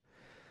notes.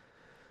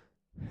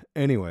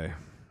 Anyway,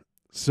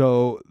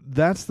 so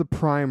that's the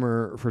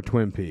primer for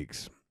Twin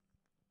Peaks.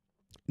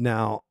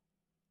 Now,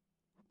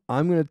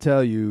 I'm going to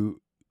tell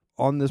you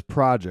on this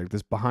project,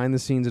 this behind the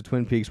scenes of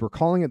Twin Peaks, we're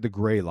calling it the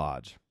Gray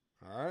Lodge.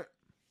 All right?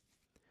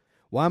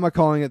 Why am I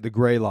calling it the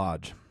Gray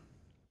Lodge?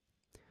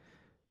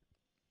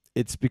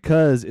 It's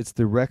because it's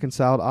the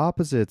reconciled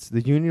opposites,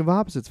 the union of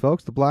opposites,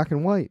 folks, the black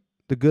and white,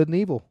 the good and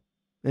evil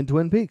in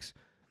Twin Peaks.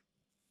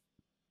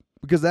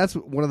 Because that's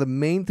one of the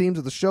main themes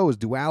of the show is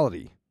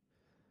duality.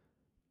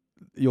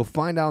 You'll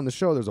find out in the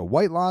show there's a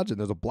white lodge and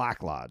there's a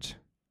black lodge.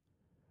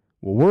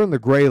 Well, we're in the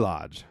Gray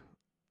Lodge,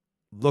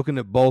 looking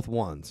at both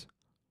ones.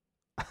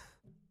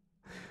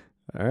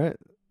 All right.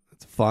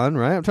 It's fun,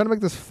 right? I'm trying to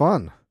make this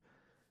fun.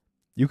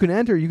 You can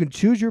enter. You can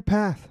choose your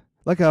path.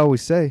 Like I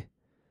always say.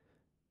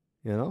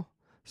 You know?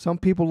 Some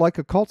people like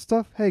occult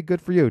stuff. Hey,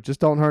 good for you. Just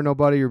don't hurt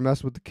nobody or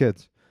mess with the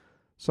kids.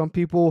 Some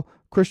people,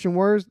 Christian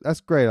words.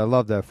 That's great. I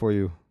love that for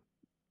you.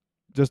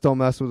 Just don't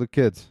mess with the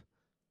kids.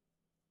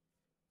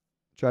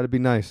 Try to be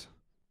nice.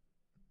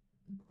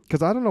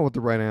 Because I don't know what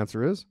the right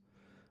answer is.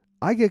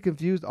 I get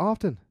confused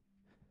often.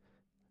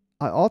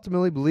 I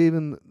ultimately believe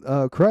in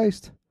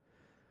Christ.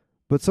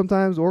 But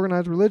sometimes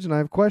organized religion I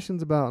have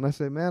questions about. And I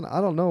say, man, I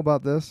don't know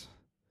about this.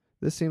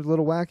 This seems a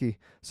little wacky.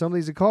 Some of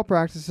these occult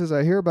practices,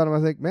 I hear about them.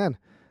 I think, man,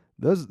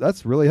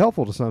 that's really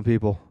helpful to some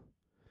people.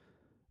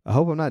 I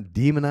hope I'm not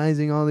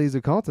demonizing all these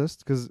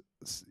occultists. Because,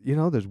 you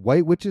know, there's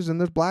white witches and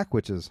there's black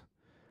witches.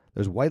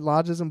 There's white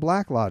lodges and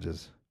black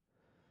lodges.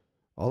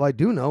 All I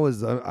do know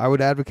is I would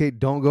advocate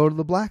don't go to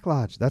the Black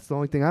Lodge. That's the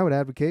only thing I would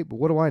advocate, but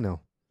what do I know?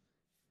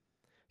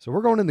 So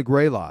we're going in the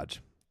Gray Lodge.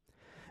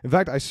 In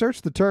fact, I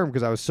searched the term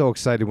because I was so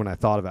excited when I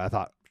thought of it. I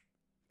thought,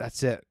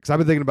 that's it. Because I've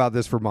been thinking about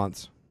this for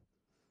months.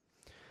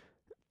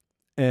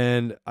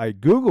 And I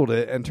Googled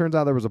it, and turns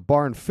out there was a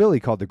bar in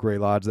Philly called the Gray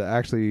Lodge that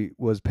actually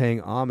was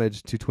paying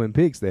homage to Twin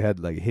Peaks. They had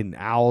like hidden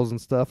owls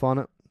and stuff on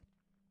it.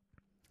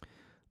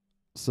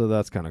 So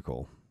that's kind of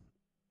cool.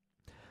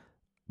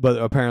 But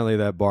apparently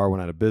that bar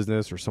went out of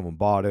business or someone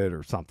bought it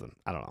or something.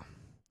 I don't know.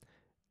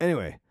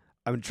 Anyway,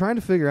 I've been trying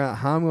to figure out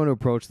how I'm going to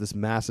approach this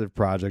massive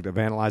project of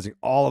analyzing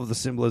all of the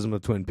symbolism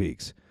of Twin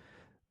Peaks.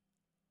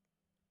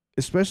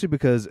 Especially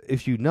because,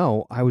 if you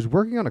know, I was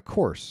working on a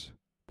course.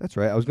 That's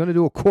right. I was going to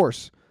do a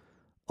course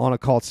on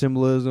occult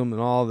symbolism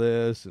and all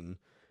this. And,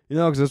 you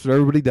know, because that's what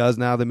everybody does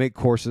now. They make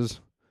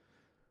courses.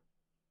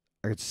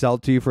 I could sell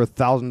it to you for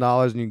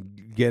 $1,000 and you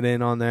get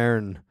in on there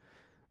and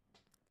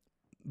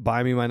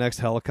buy me my next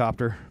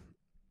helicopter.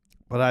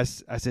 But I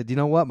said, you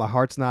know what? My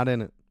heart's not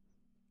in it.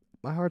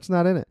 My heart's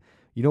not in it.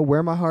 You know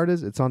where my heart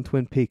is? It's on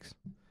Twin Peaks.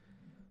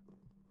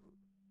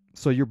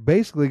 So you're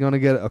basically going to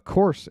get a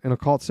course in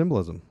occult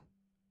symbolism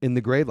in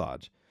the Gray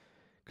Lodge.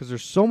 Because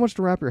there's so much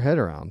to wrap your head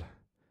around.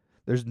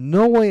 There's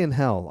no way in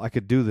hell I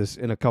could do this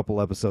in a couple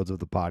episodes of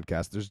the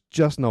podcast. There's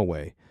just no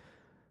way.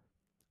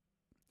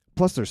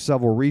 Plus, there's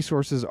several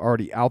resources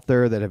already out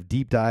there that have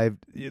deep dived.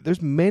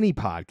 There's many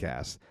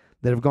podcasts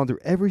that have gone through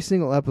every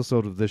single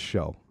episode of this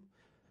show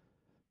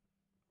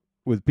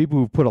with people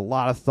who've put a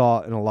lot of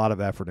thought and a lot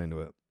of effort into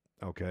it.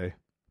 Okay?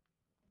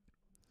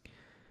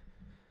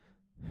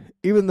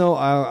 Even though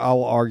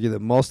I'll argue that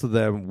most of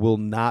them will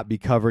not be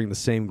covering the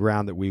same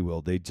ground that we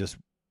will. They just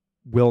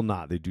will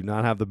not. They do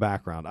not have the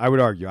background. I would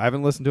argue. I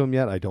haven't listened to them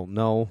yet. I don't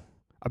know.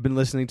 I've been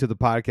listening to the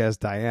podcast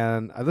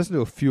Diane. I listened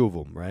to a few of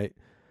them, right?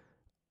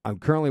 I'm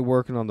currently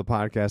working on the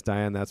podcast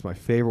Diane. That's my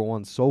favorite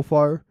one so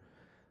far.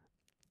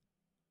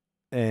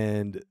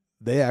 And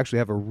they actually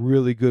have a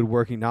really good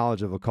working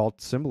knowledge of occult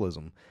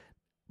symbolism.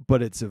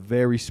 But it's a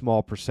very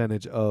small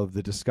percentage of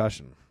the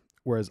discussion.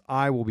 Whereas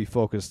I will be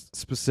focused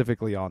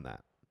specifically on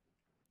that.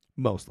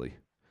 Mostly.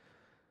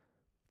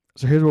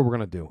 So here's what we're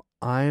going to do.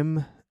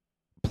 I'm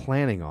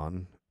planning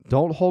on,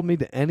 don't hold me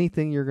to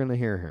anything you're going to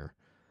hear here.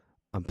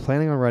 I'm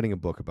planning on writing a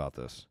book about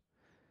this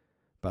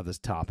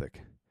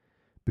topic.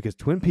 Because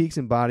Twin Peaks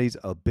embodies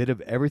a bit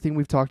of everything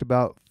we've talked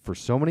about for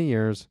so many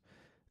years.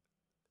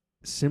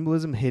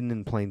 Symbolism hidden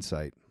in plain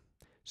sight.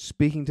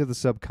 speaking to the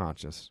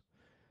subconscious.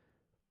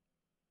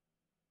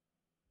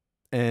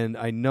 And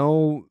I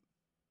know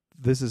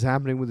this is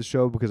happening with the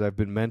show because I've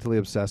been mentally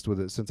obsessed with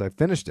it since I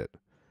finished it.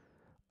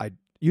 I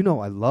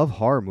love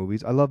horror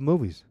movies. I love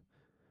movies.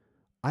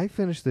 I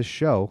finish this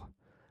show,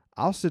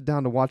 I'll sit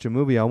down to watch a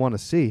movie I want to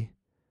see,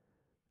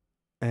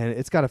 and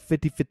it's got a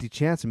 50-50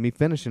 chance of me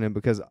finishing it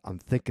because I'm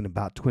thinking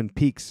about Twin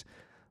Peaks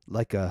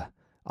like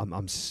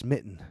I'm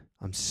smitten.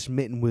 I'm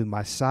smitten with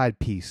my side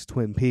piece,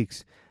 Twin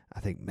Peaks. I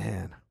think,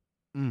 man,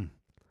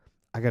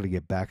 I got to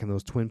get back in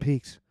those Twin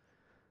Peaks.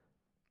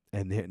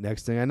 And the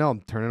next thing I know,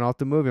 I'm turning off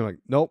the movie. I'm like,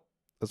 nope,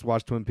 let's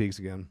watch Twin Peaks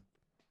again.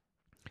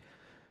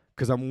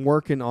 Because I'm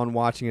working on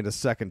watching it a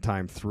second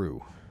time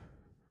through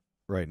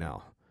right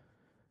now.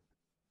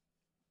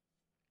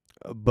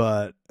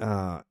 But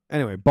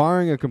anyway,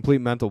 barring a complete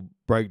mental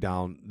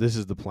breakdown, this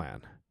is the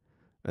plan.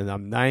 And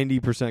I'm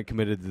 90%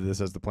 committed to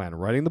this as the plan.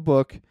 Writing the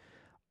book,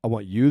 I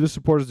want you, the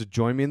supporters, to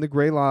join me in the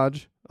Gray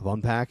Lodge of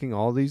unpacking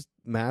all these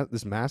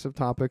this massive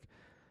topic.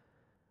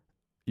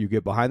 You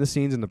get behind the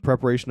scenes in the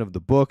preparation of the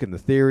book and the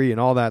theory and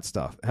all that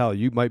stuff. Hell,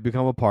 you might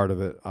become a part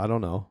of it. I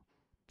don't know.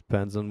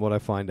 Depends on what I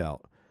find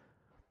out.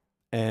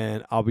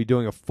 And I'll be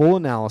doing a full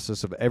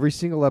analysis of every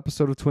single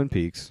episode of Twin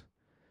Peaks.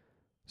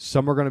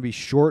 Some are going to be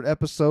short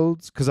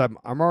episodes because I'm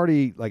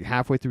already like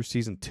halfway through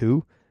season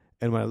 2.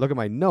 And when I look at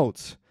my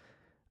notes,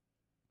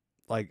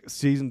 like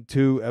season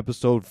 2,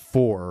 episode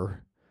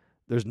 4,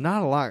 there's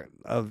not a lot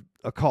of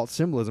occult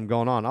symbolism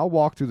going on. I'll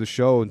walk through the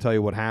show and tell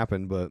you what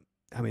happened, but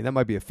I mean, that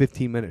might be a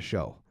 15-minute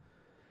show.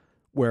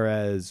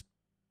 Whereas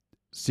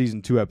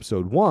season 2,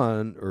 episode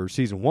 1, or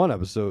season 1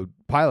 episode,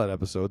 pilot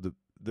episode,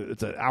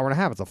 it's an hour and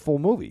a half. It's a full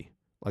movie.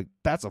 Like,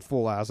 that's a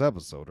full-ass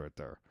episode right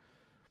there.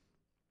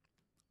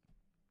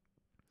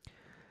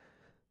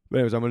 But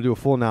anyways, I'm going to do a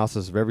full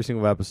analysis of every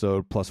single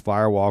episode, plus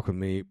Fire Walk with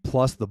Me,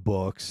 plus the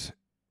books.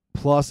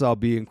 Plus, I'll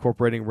be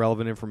incorporating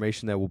relevant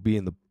information that will be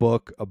in the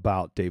book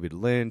about David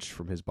Lynch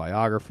from his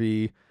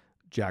biography.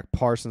 Jack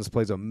Parsons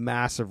plays a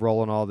massive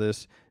role in all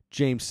this.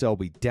 James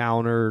Selby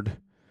Downard,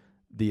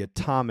 the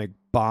atomic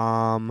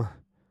bomb,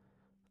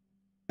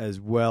 as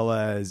well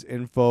as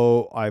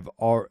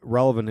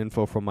relevant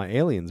info from my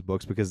aliens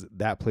books, because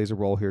that plays a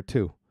role here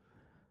too.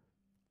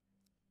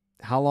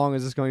 How long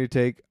is this going to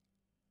take?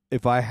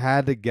 If I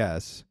had to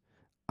guess,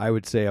 I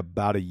would say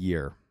about a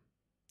year,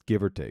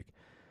 give or take.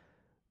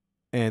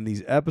 And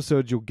these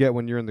episodes you'll get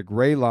when you're in the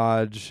Gray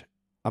Lodge,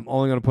 I'm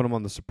only going to put them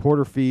on the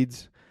supporter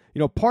feeds. You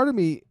know, part of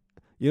me,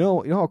 you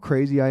know how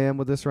crazy I am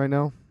with this right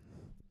now?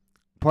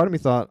 Part of me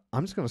thought,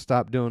 I'm just going to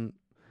stop doing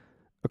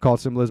occult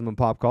symbolism and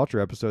pop culture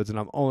episodes, and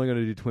I'm only going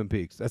to do Twin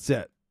Peaks. That's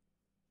it.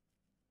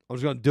 I'm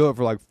just going to do it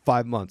for like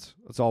 5 months.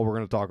 That's all we're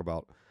going to talk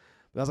about.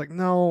 But I was like,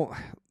 no,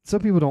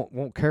 some people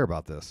won't care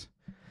about this.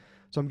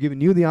 So I'm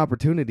giving you the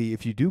opportunity,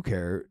 if you do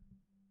care,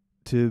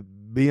 to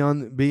be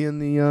in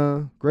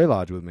the Gray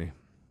Lodge with me.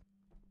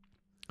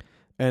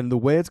 And the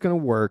way it's going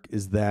to work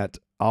is that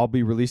I'll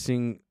be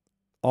releasing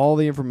all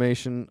the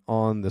information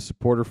on the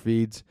supporter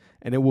feeds,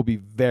 and it will be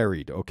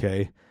varied,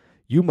 okay?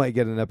 You might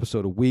get an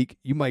episode a week.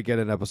 You might get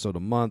an episode a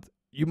month.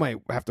 You might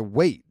have to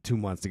wait 2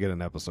 months to get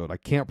an episode. I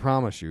can't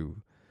promise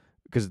you,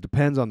 because it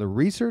depends on the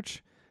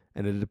research,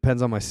 and it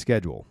depends on my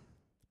schedule.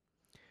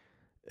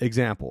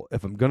 Example,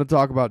 if I'm going to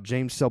talk about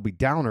James Selby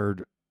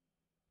Downard,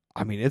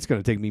 I mean, it's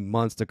going to take me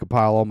months to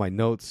compile all my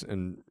notes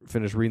and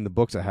finish reading the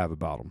books I have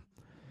about him.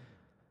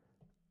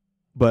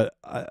 But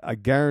I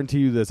guarantee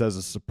you this, as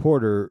a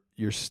supporter,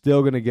 you're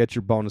still going to get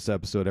your bonus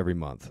episode every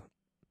month.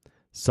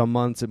 Some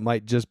months it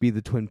might just be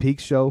the Twin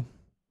Peaks show.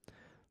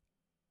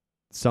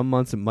 Some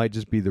months it might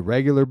just be the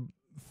regular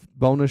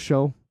bonus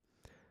show.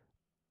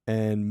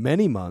 And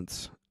many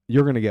months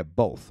you're going to get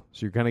both.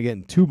 So you're kind of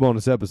getting 2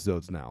 bonus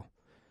episodes now.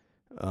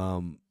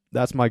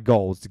 That's my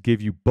goal, is to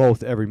give you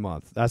both every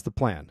month. That's the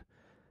plan.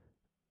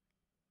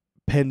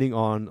 Pending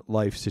on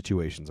life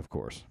situations, of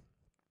course.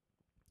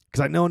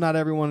 Because I know not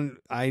everyone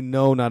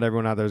out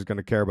there is going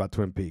to care about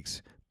Twin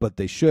Peaks, but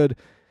they should,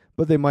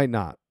 but they might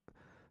not.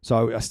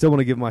 So I still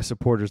want to give my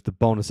supporters the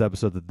bonus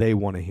episode that they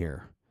want to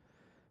hear.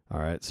 All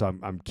right, so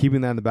I'm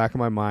keeping that in the back of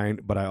my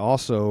mind, but I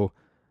also,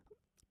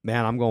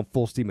 man, I'm going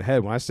full steam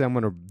ahead. When I say I'm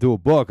going to do a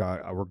book,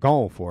 we're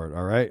going for it,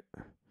 all right?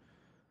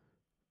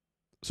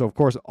 So, of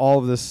course, all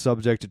of this is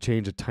subject to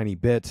change a tiny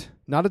bit.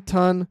 Not a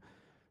ton,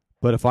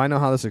 but if I know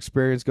how this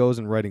experience goes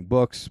in writing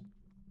books,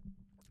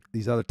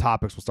 these other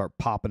topics will start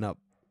popping up.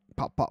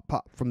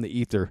 Pop from the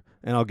ether,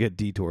 and I'll get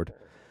detoured.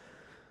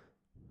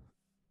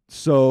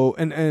 So,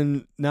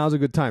 and now's a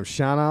good time.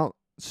 Shout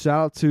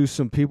out to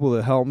some people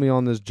that helped me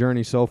on this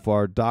journey so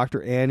far.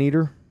 Dr.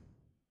 Anteater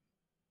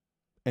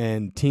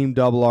and Team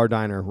Double R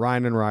Diner,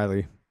 Ryan and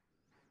Riley,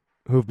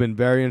 who've been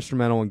very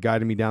instrumental in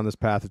guiding me down this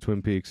path of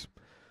Twin Peaks.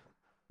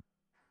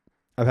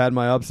 I've had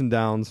my ups and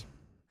downs.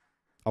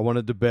 I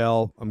wanted to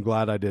bail. I'm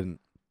glad I didn't.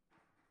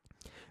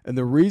 And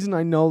the reason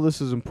I know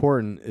this is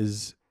important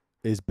is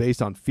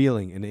based on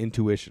feeling and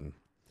intuition.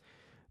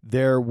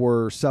 There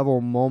were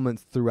several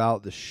moments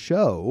throughout the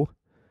show,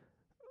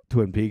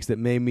 Twin Peaks, that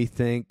made me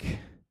think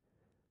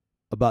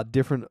about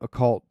different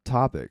occult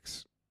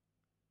topics.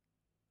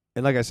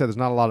 And like I said, there's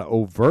not a lot of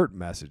overt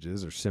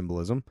messages or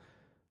symbolism.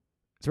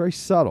 It's very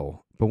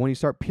subtle. But when you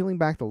start peeling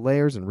back the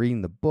layers and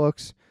reading the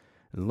books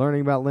and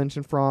learning about Lynch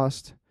and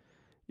Frost,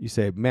 you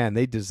say, man,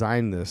 they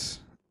designed this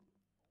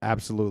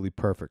absolutely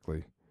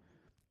perfectly.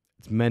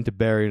 It's meant to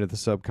bury into the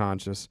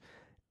subconscious,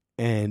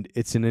 and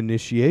it's an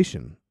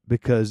initiation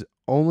because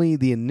only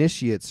the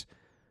initiates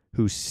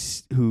who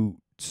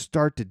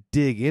start to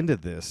dig into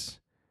this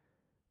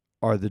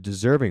are the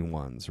deserving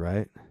ones,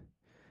 right?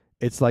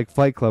 It's like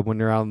Fight Club when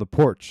they're out on the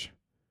porch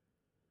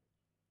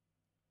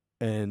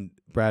and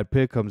Brad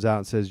Pitt comes out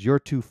and says, "You're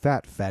too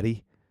fat,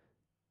 fatty."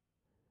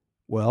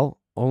 Well,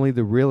 only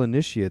the real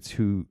initiates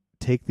who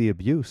take the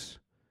abuse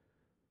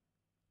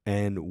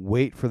and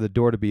wait for the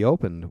door to be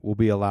opened will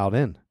be allowed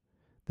in.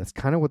 That's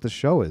kind of what the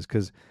show is,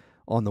 because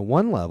on the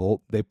one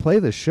level, they play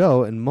the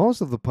show and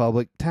most of the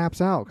public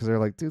taps out because they're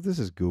like, dude, this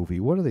is goofy.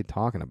 What are they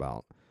talking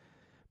about?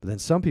 But then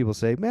some people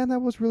say, man, that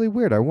was really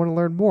weird. I want to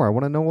learn more. I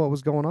want to know what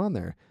was going on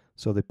there.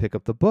 So they pick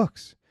up the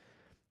books.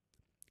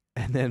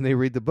 And then they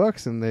read the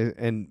books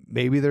and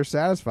maybe they're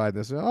satisfied.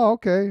 They say, oh,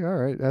 okay, all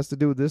right. It has to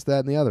do with this, that,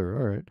 and the other.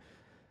 All right.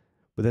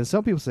 But then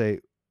some people say,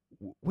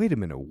 wait a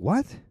minute,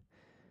 what?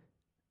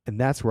 And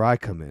that's where I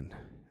come in.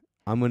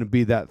 I'm going to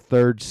be that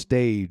third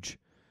stage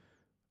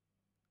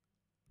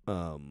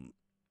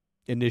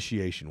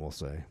initiation, we'll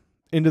say,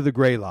 into the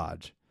Grey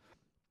Lodge.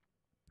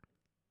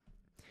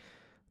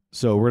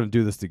 So we're going to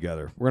do this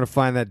together. We're going to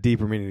find that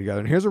deeper meaning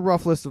together. And here's a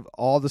rough list of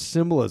all the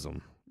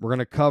symbolism we're going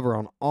to cover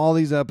on all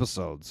these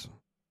episodes,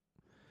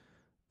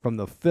 from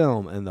the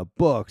film and the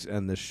books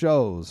and the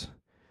shows.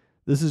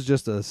 This is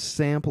just a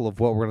sample of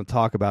what we're going to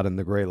talk about in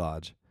the Grey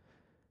Lodge.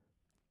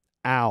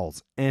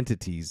 Owls,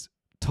 entities,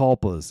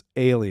 tulpas,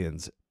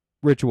 aliens,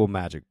 ritual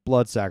magic,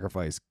 blood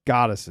sacrifice,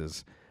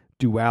 goddesses,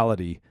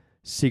 duality,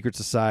 secret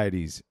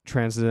societies,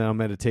 transcendental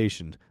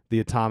meditation, the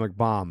atomic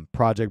bomb,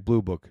 Project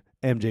Blue Book,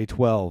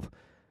 MJ-12,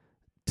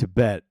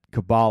 Tibet,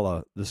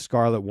 Kabbalah, the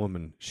Scarlet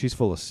Woman, she's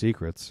full of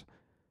secrets,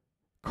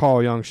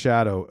 Carl Jung's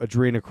shadow,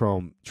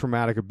 adrenochrome,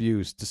 traumatic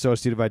abuse,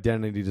 dissociative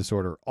identity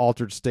disorder,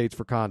 altered states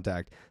for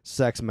contact,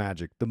 sex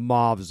magic, the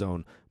Mauve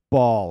Zone,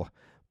 Ball,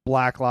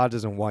 black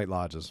lodges and white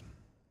lodges.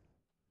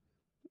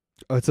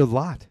 It's a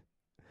lot.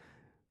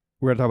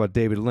 We're going to talk about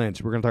David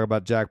Lynch. We're going to talk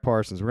about Jack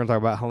Parsons. We're going to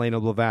talk about Helena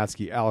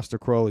Blavatsky, Aleister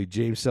Crowley,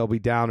 James Selby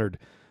Downard,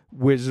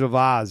 Wizard of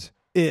Oz,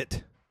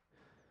 It,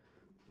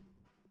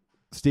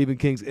 Stephen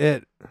King's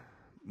It,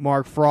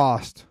 Mark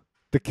Frost,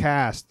 the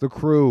cast, the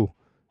crew.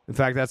 In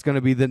fact, that's going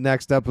to be the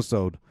next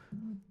episode,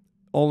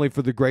 only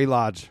for the Grey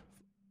Lodge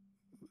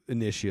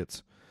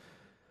initiates.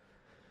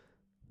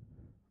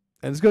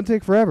 And it's going to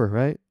take forever,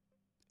 right?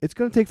 It's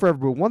going to take forever.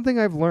 But one thing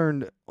I've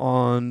learned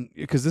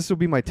because this will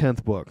be my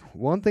 10th book,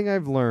 one thing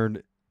I've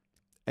learned,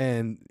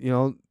 and,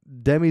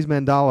 Demi's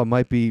mandala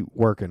might be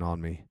working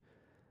on me.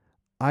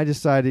 I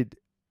decided,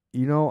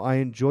 I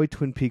enjoy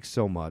Twin Peaks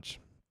so much.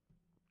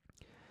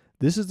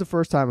 This is the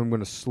first time I'm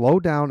going to slow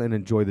down and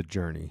enjoy the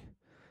journey.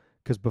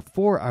 Because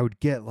before I would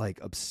get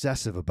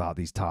obsessive about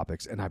these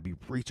topics and I'd be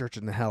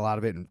researching the hell out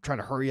of it and trying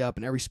to hurry up,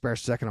 and every spare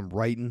second I'm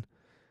writing.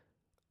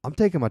 I'm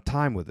taking my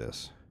time with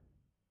this.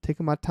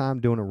 Taking my time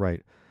doing it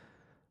right.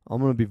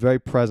 I'm going to be very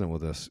present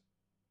with this.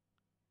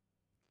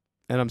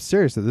 And I'm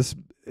serious that this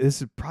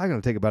is probably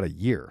going to take about a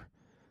year.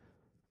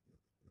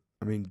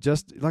 I mean,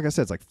 just like I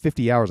said, it's like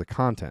 50 hours of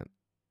content.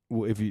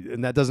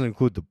 And that doesn't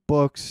include the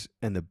books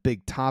and the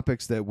big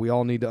topics that we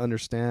all need to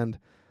understand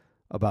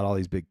about all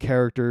these big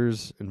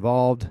characters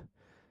involved.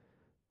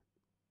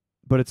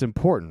 But it's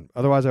important.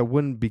 Otherwise, I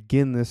wouldn't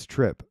begin this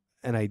trip.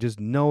 And I just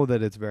know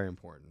that it's very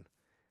important.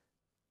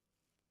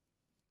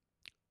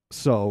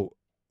 So,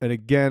 and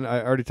again,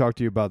 I already talked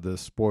to you about the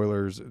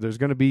spoilers. There's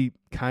going to be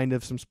kind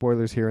of some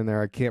spoilers here and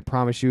there. I can't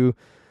promise you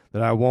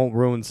that I won't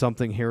ruin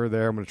something here or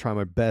there. I'm going to try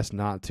my best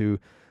not to.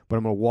 But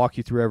I'm going to walk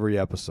you through every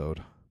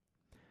episode.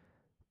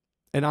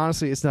 And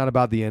honestly, it's not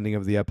about the ending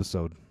of the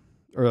episode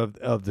or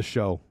of the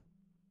show.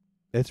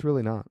 It's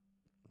really not.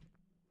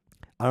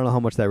 I don't know how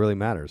much that really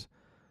matters.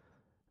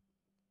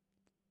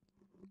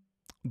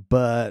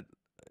 But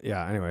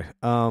yeah, anyway,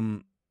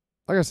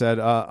 like I said,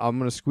 I'm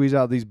going to squeeze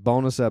out these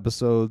bonus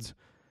episodes.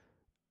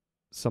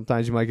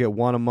 Sometimes you might get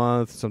one a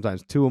month,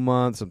 sometimes 2 a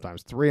month,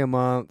 sometimes 3 a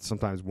month,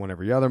 sometimes 1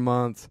 every other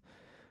month.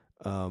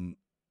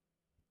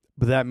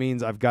 But that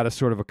means I've got to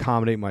sort of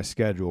accommodate my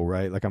schedule,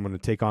 right? Like I'm going to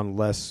take on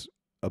less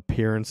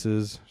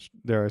appearances,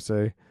 dare I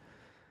say.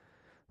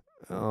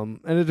 And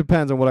it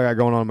depends on what I got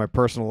going on in my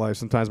personal life.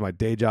 Sometimes my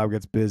day job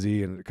gets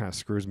busy and it kind of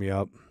screws me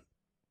up.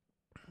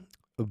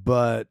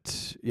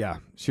 But yeah,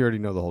 you already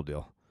know the whole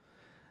deal.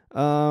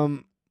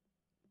 Also,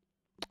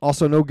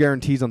 no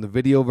guarantees on the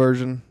video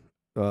version.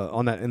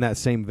 In that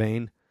same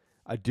vein,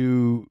 I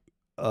do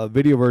a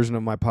video version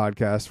of my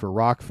podcast for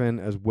Rockfin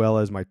as well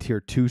as my Tier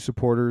 2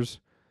 supporters.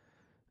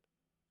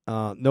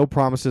 No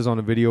promises on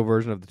a video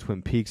version of the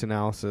Twin Peaks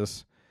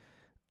analysis.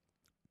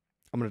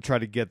 I'm going to try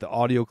to get the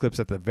audio clips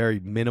at the very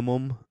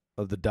minimum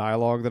of the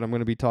dialogue that I'm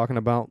going to be talking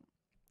about.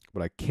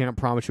 But I can't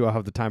promise you I'll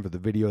have the time for the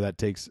video. That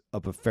takes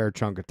up a fair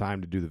chunk of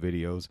time to do the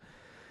videos.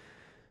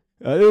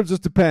 It'll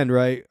just depend,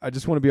 right? I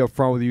just want to be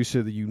upfront with you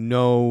so that you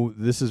know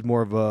this is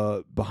more of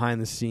a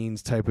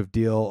behind-the-scenes type of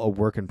deal, a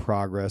work in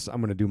progress.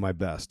 I'm going to do my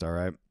best, all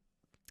right?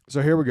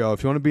 So here we go.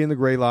 If you want to be in the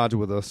Gray Lodge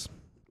with us,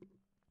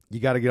 you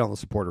got to get on the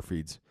supporter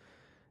feeds.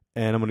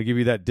 And I'm going to give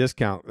you that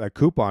discount, that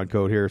coupon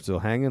code here, so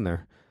hang in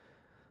there.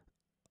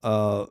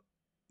 And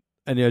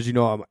as you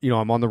know,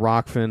 I'm on the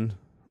Rockfin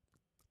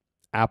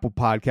Apple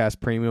Podcast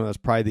Premium. That's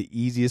probably the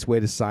easiest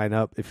way to sign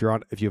up if you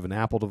have an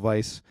Apple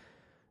device.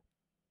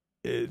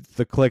 It's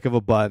the click of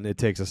a button. It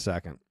takes a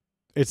second.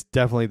 It's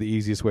definitely the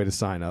easiest way to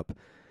sign up.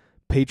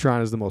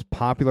 Patreon is the most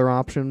popular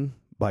option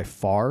by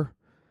far.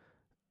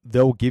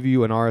 They'll give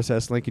you an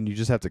RSS link, and you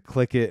just have to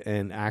click it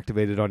and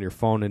activate it on your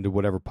phone into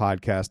whatever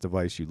podcast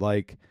device you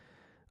like.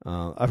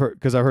 I've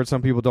heard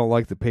some people don't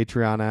like the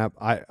Patreon app.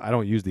 I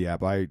don't use the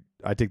app. I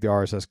take the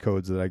RSS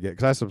codes that I get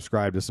because I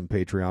subscribe to some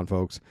Patreon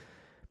folks.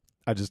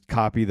 I just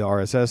copy the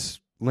RSS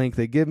link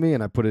they give me,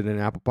 and I put it in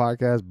Apple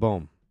Podcasts.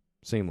 Boom.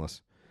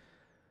 Seamless.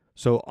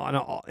 So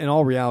in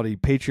all reality,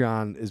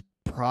 Patreon is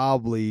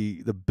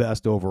probably the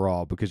best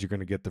overall because you're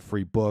going to get the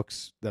free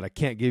books that I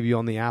can't give you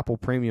on the Apple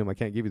Premium. I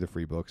can't give you the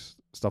free books,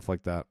 stuff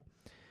like that.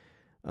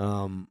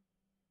 And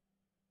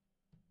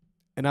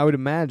I would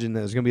imagine that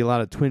there's going to be a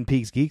lot of Twin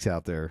Peaks geeks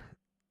out there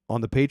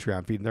on the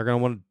Patreon feed, and they're going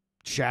to want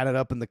to chat it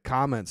up in the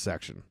comments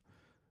section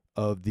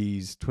of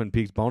these Twin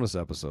Peaks bonus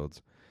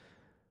episodes.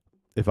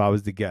 If I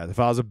was to guess, if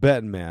I was a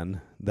betting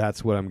man,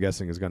 that's what I'm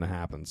guessing is going to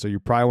happen. So you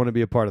probably want to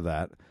be a part of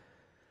that.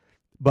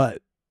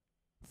 But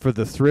for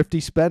the thrifty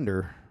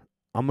spender,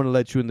 I'm going to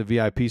let you in the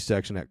VIP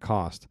section at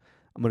cost.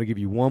 I'm going to give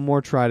you one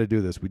more try to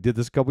do this. We did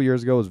this a couple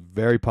years ago. It was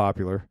very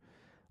popular.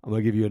 I'm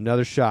going to give you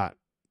another shot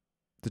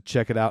to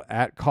check it out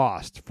at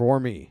cost for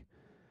me.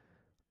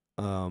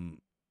 And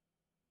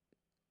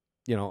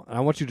I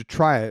want you to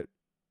try it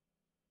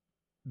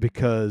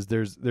because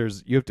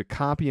you have to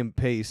copy and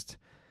paste.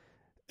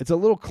 It's a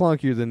little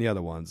clunkier than the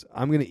other ones.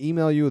 I'm going to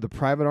email you with a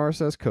private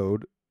RSS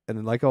code. And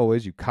then, like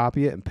always, you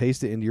copy it and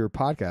paste it into your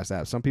podcast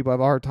app. Some people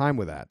have a hard time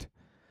with that.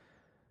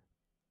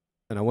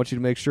 And I want you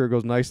to make sure it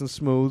goes nice and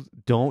smooth.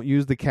 Don't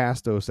use the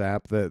Castos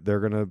app that they're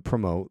going to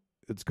promote.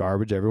 It's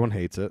garbage. Everyone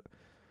hates it.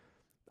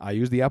 I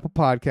use the Apple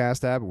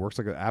Podcast app. It works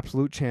like an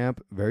absolute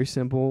champ. Very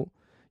simple.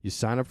 You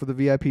sign up for the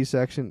VIP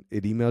section.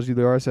 It emails you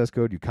the RSS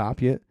code. You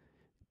copy it,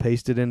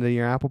 paste it into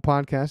your Apple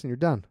Podcast, and you're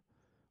done.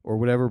 Or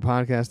whatever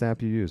podcast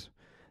app you use.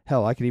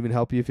 Hell, I can even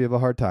help you if you have a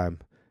hard time.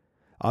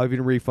 I'll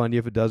even refund you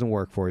if it doesn't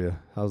work for you.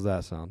 How's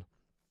that sound?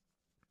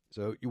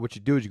 So what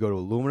you do is you go to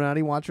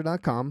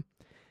IlluminatiWatcher.com,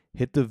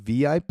 hit the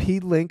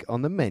VIP link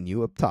on the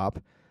menu up top,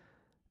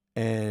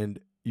 and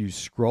you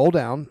scroll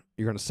down.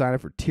 You're going to sign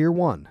up for Tier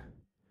 1.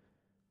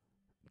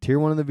 Tier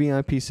 1 in the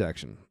VIP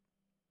section.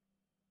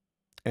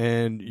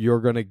 And you're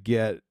going to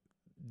get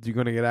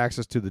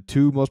access to the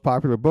 2 most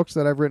popular books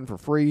that I've written for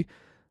free.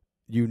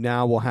 You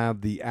now will have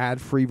the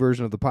ad-free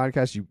version of the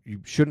podcast. You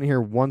shouldn't hear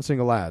one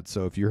single ad.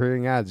 So if you're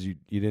hearing ads, you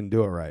didn't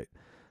do it right.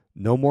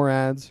 No more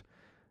ads.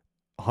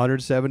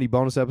 170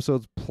 bonus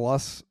episodes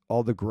plus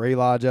all the Gray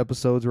Lodge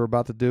episodes we're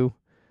about to do.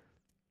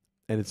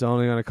 And it's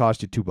only going to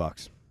cost you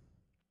 $2.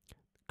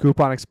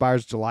 Coupon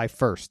expires July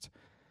 1st.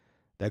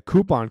 That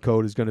coupon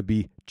code is going to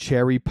be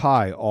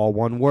cherrypie, all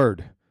one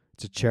word.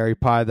 It's a cherry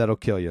pie that'll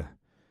kill you.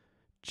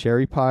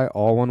 Cherry pie,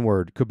 all one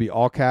word. Could be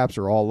all caps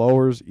or all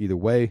lowers, either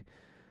way.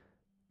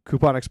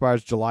 Coupon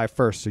expires July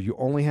 1st, so you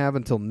only have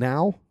until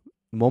now,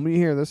 the moment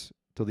you hear this,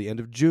 till the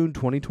end of June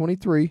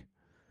 2023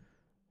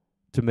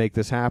 to make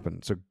this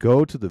happen. So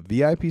go to the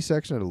VIP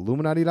section at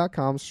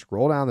Illuminati.com,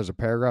 scroll down, there's a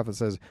paragraph that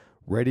says,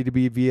 ready to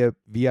be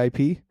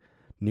VIP.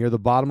 Near the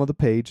bottom of the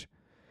page,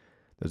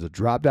 there's a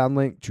drop-down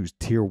link, choose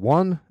Tier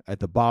 1. At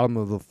the bottom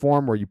of the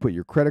form where you put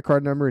your credit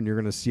card number, and you're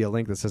going to see a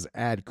link that says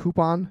Add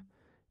Coupon.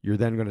 You're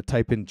then going to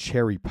type in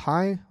Cherry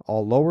Pie,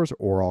 all lowers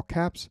or all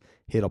caps,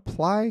 hit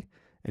Apply,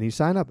 and you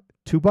sign up.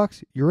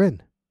 $2, you're in.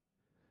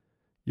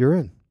 You're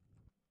in.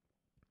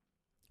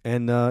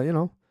 And,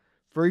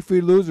 furry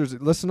food losers,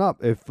 listen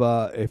up.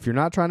 If you're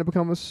not trying to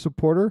become a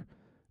supporter,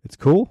 it's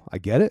cool. I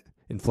get it.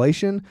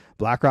 Inflation,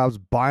 BlackRock's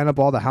buying up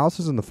all the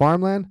houses in the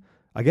farmland.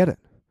 I get it.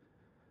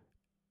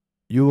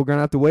 You are going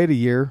to have to wait a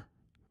year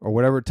or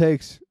whatever it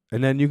takes,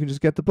 and then you can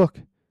just get the book.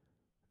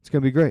 It's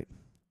going to be great.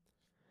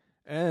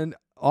 And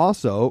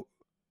also,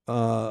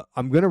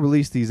 I'm going to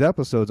release these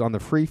episodes on the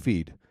free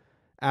feed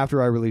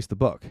after I release the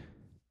book.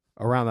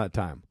 Around that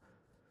time.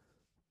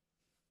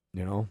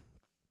 I don't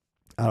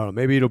know.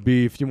 Maybe it'll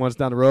be a few months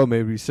down the road.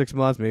 Maybe it'll be 6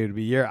 months. Maybe it'll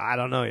be a year. I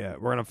don't know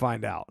yet. We're going to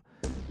find out.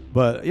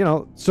 But,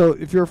 so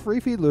if you're a free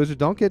feed loser,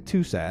 don't get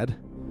too sad.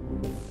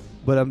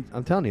 But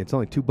I'm telling you, it's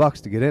only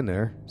 $2 to get in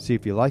there. See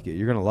if you like it.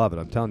 You're going to love it.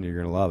 I'm telling you,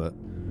 you're going to love it.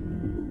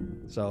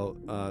 So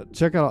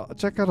check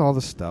out all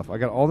the stuff. I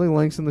got all the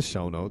links in the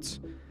show notes.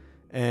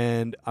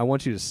 And I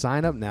want you to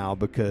sign up now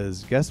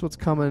because guess what's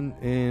coming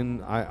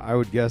in, I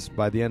would guess,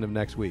 by the end of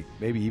next week.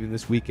 Maybe even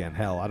this weekend.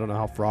 Hell, I don't know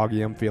how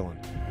froggy I'm feeling.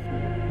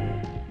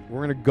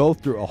 We're going to go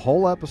through a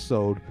whole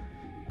episode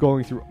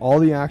going through all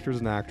the actors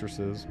and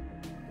actresses,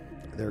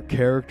 their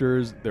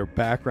characters, their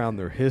background,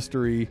 their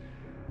history,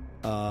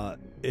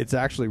 it's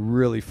actually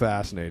really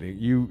fascinating.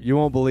 You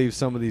won't believe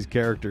some of these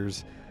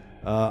characters.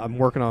 I'm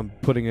working on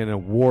putting in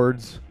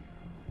awards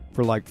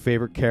for like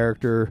favorite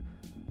character,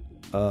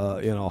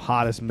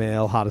 hottest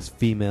male, hottest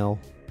female,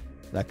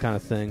 that kind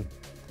of thing.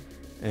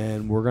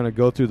 And we're going to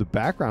go through the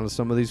background of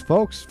some of these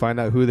folks, find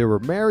out who they were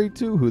married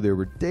to, who they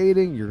were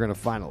dating. You're going to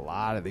find a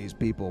lot of these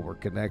people were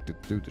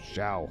connected through the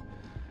show.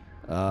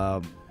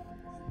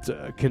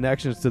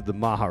 Connections to the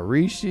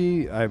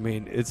Maharishi. I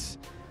mean, it's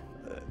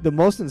the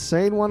most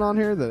insane one on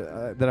here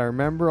that I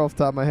remember off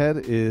the top of my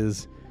head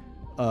is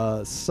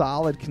a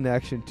solid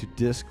connection to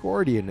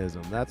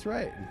Discordianism. That's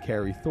right. And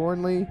Carrie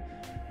Thornley,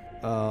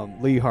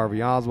 Lee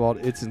Harvey Oswald.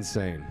 It's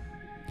insane.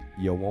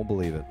 You won't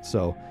believe it.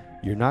 So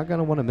you're not going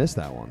to want to miss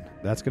that one.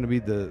 That's going to be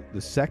the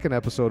second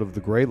episode of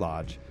The Grey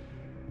Lodge.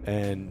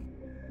 And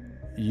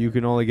you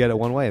can only get it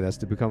one way. That's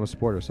to become a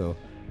supporter. So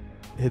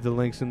hit the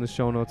links in the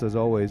show notes as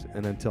always.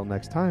 And until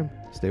next time,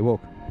 stay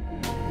woke.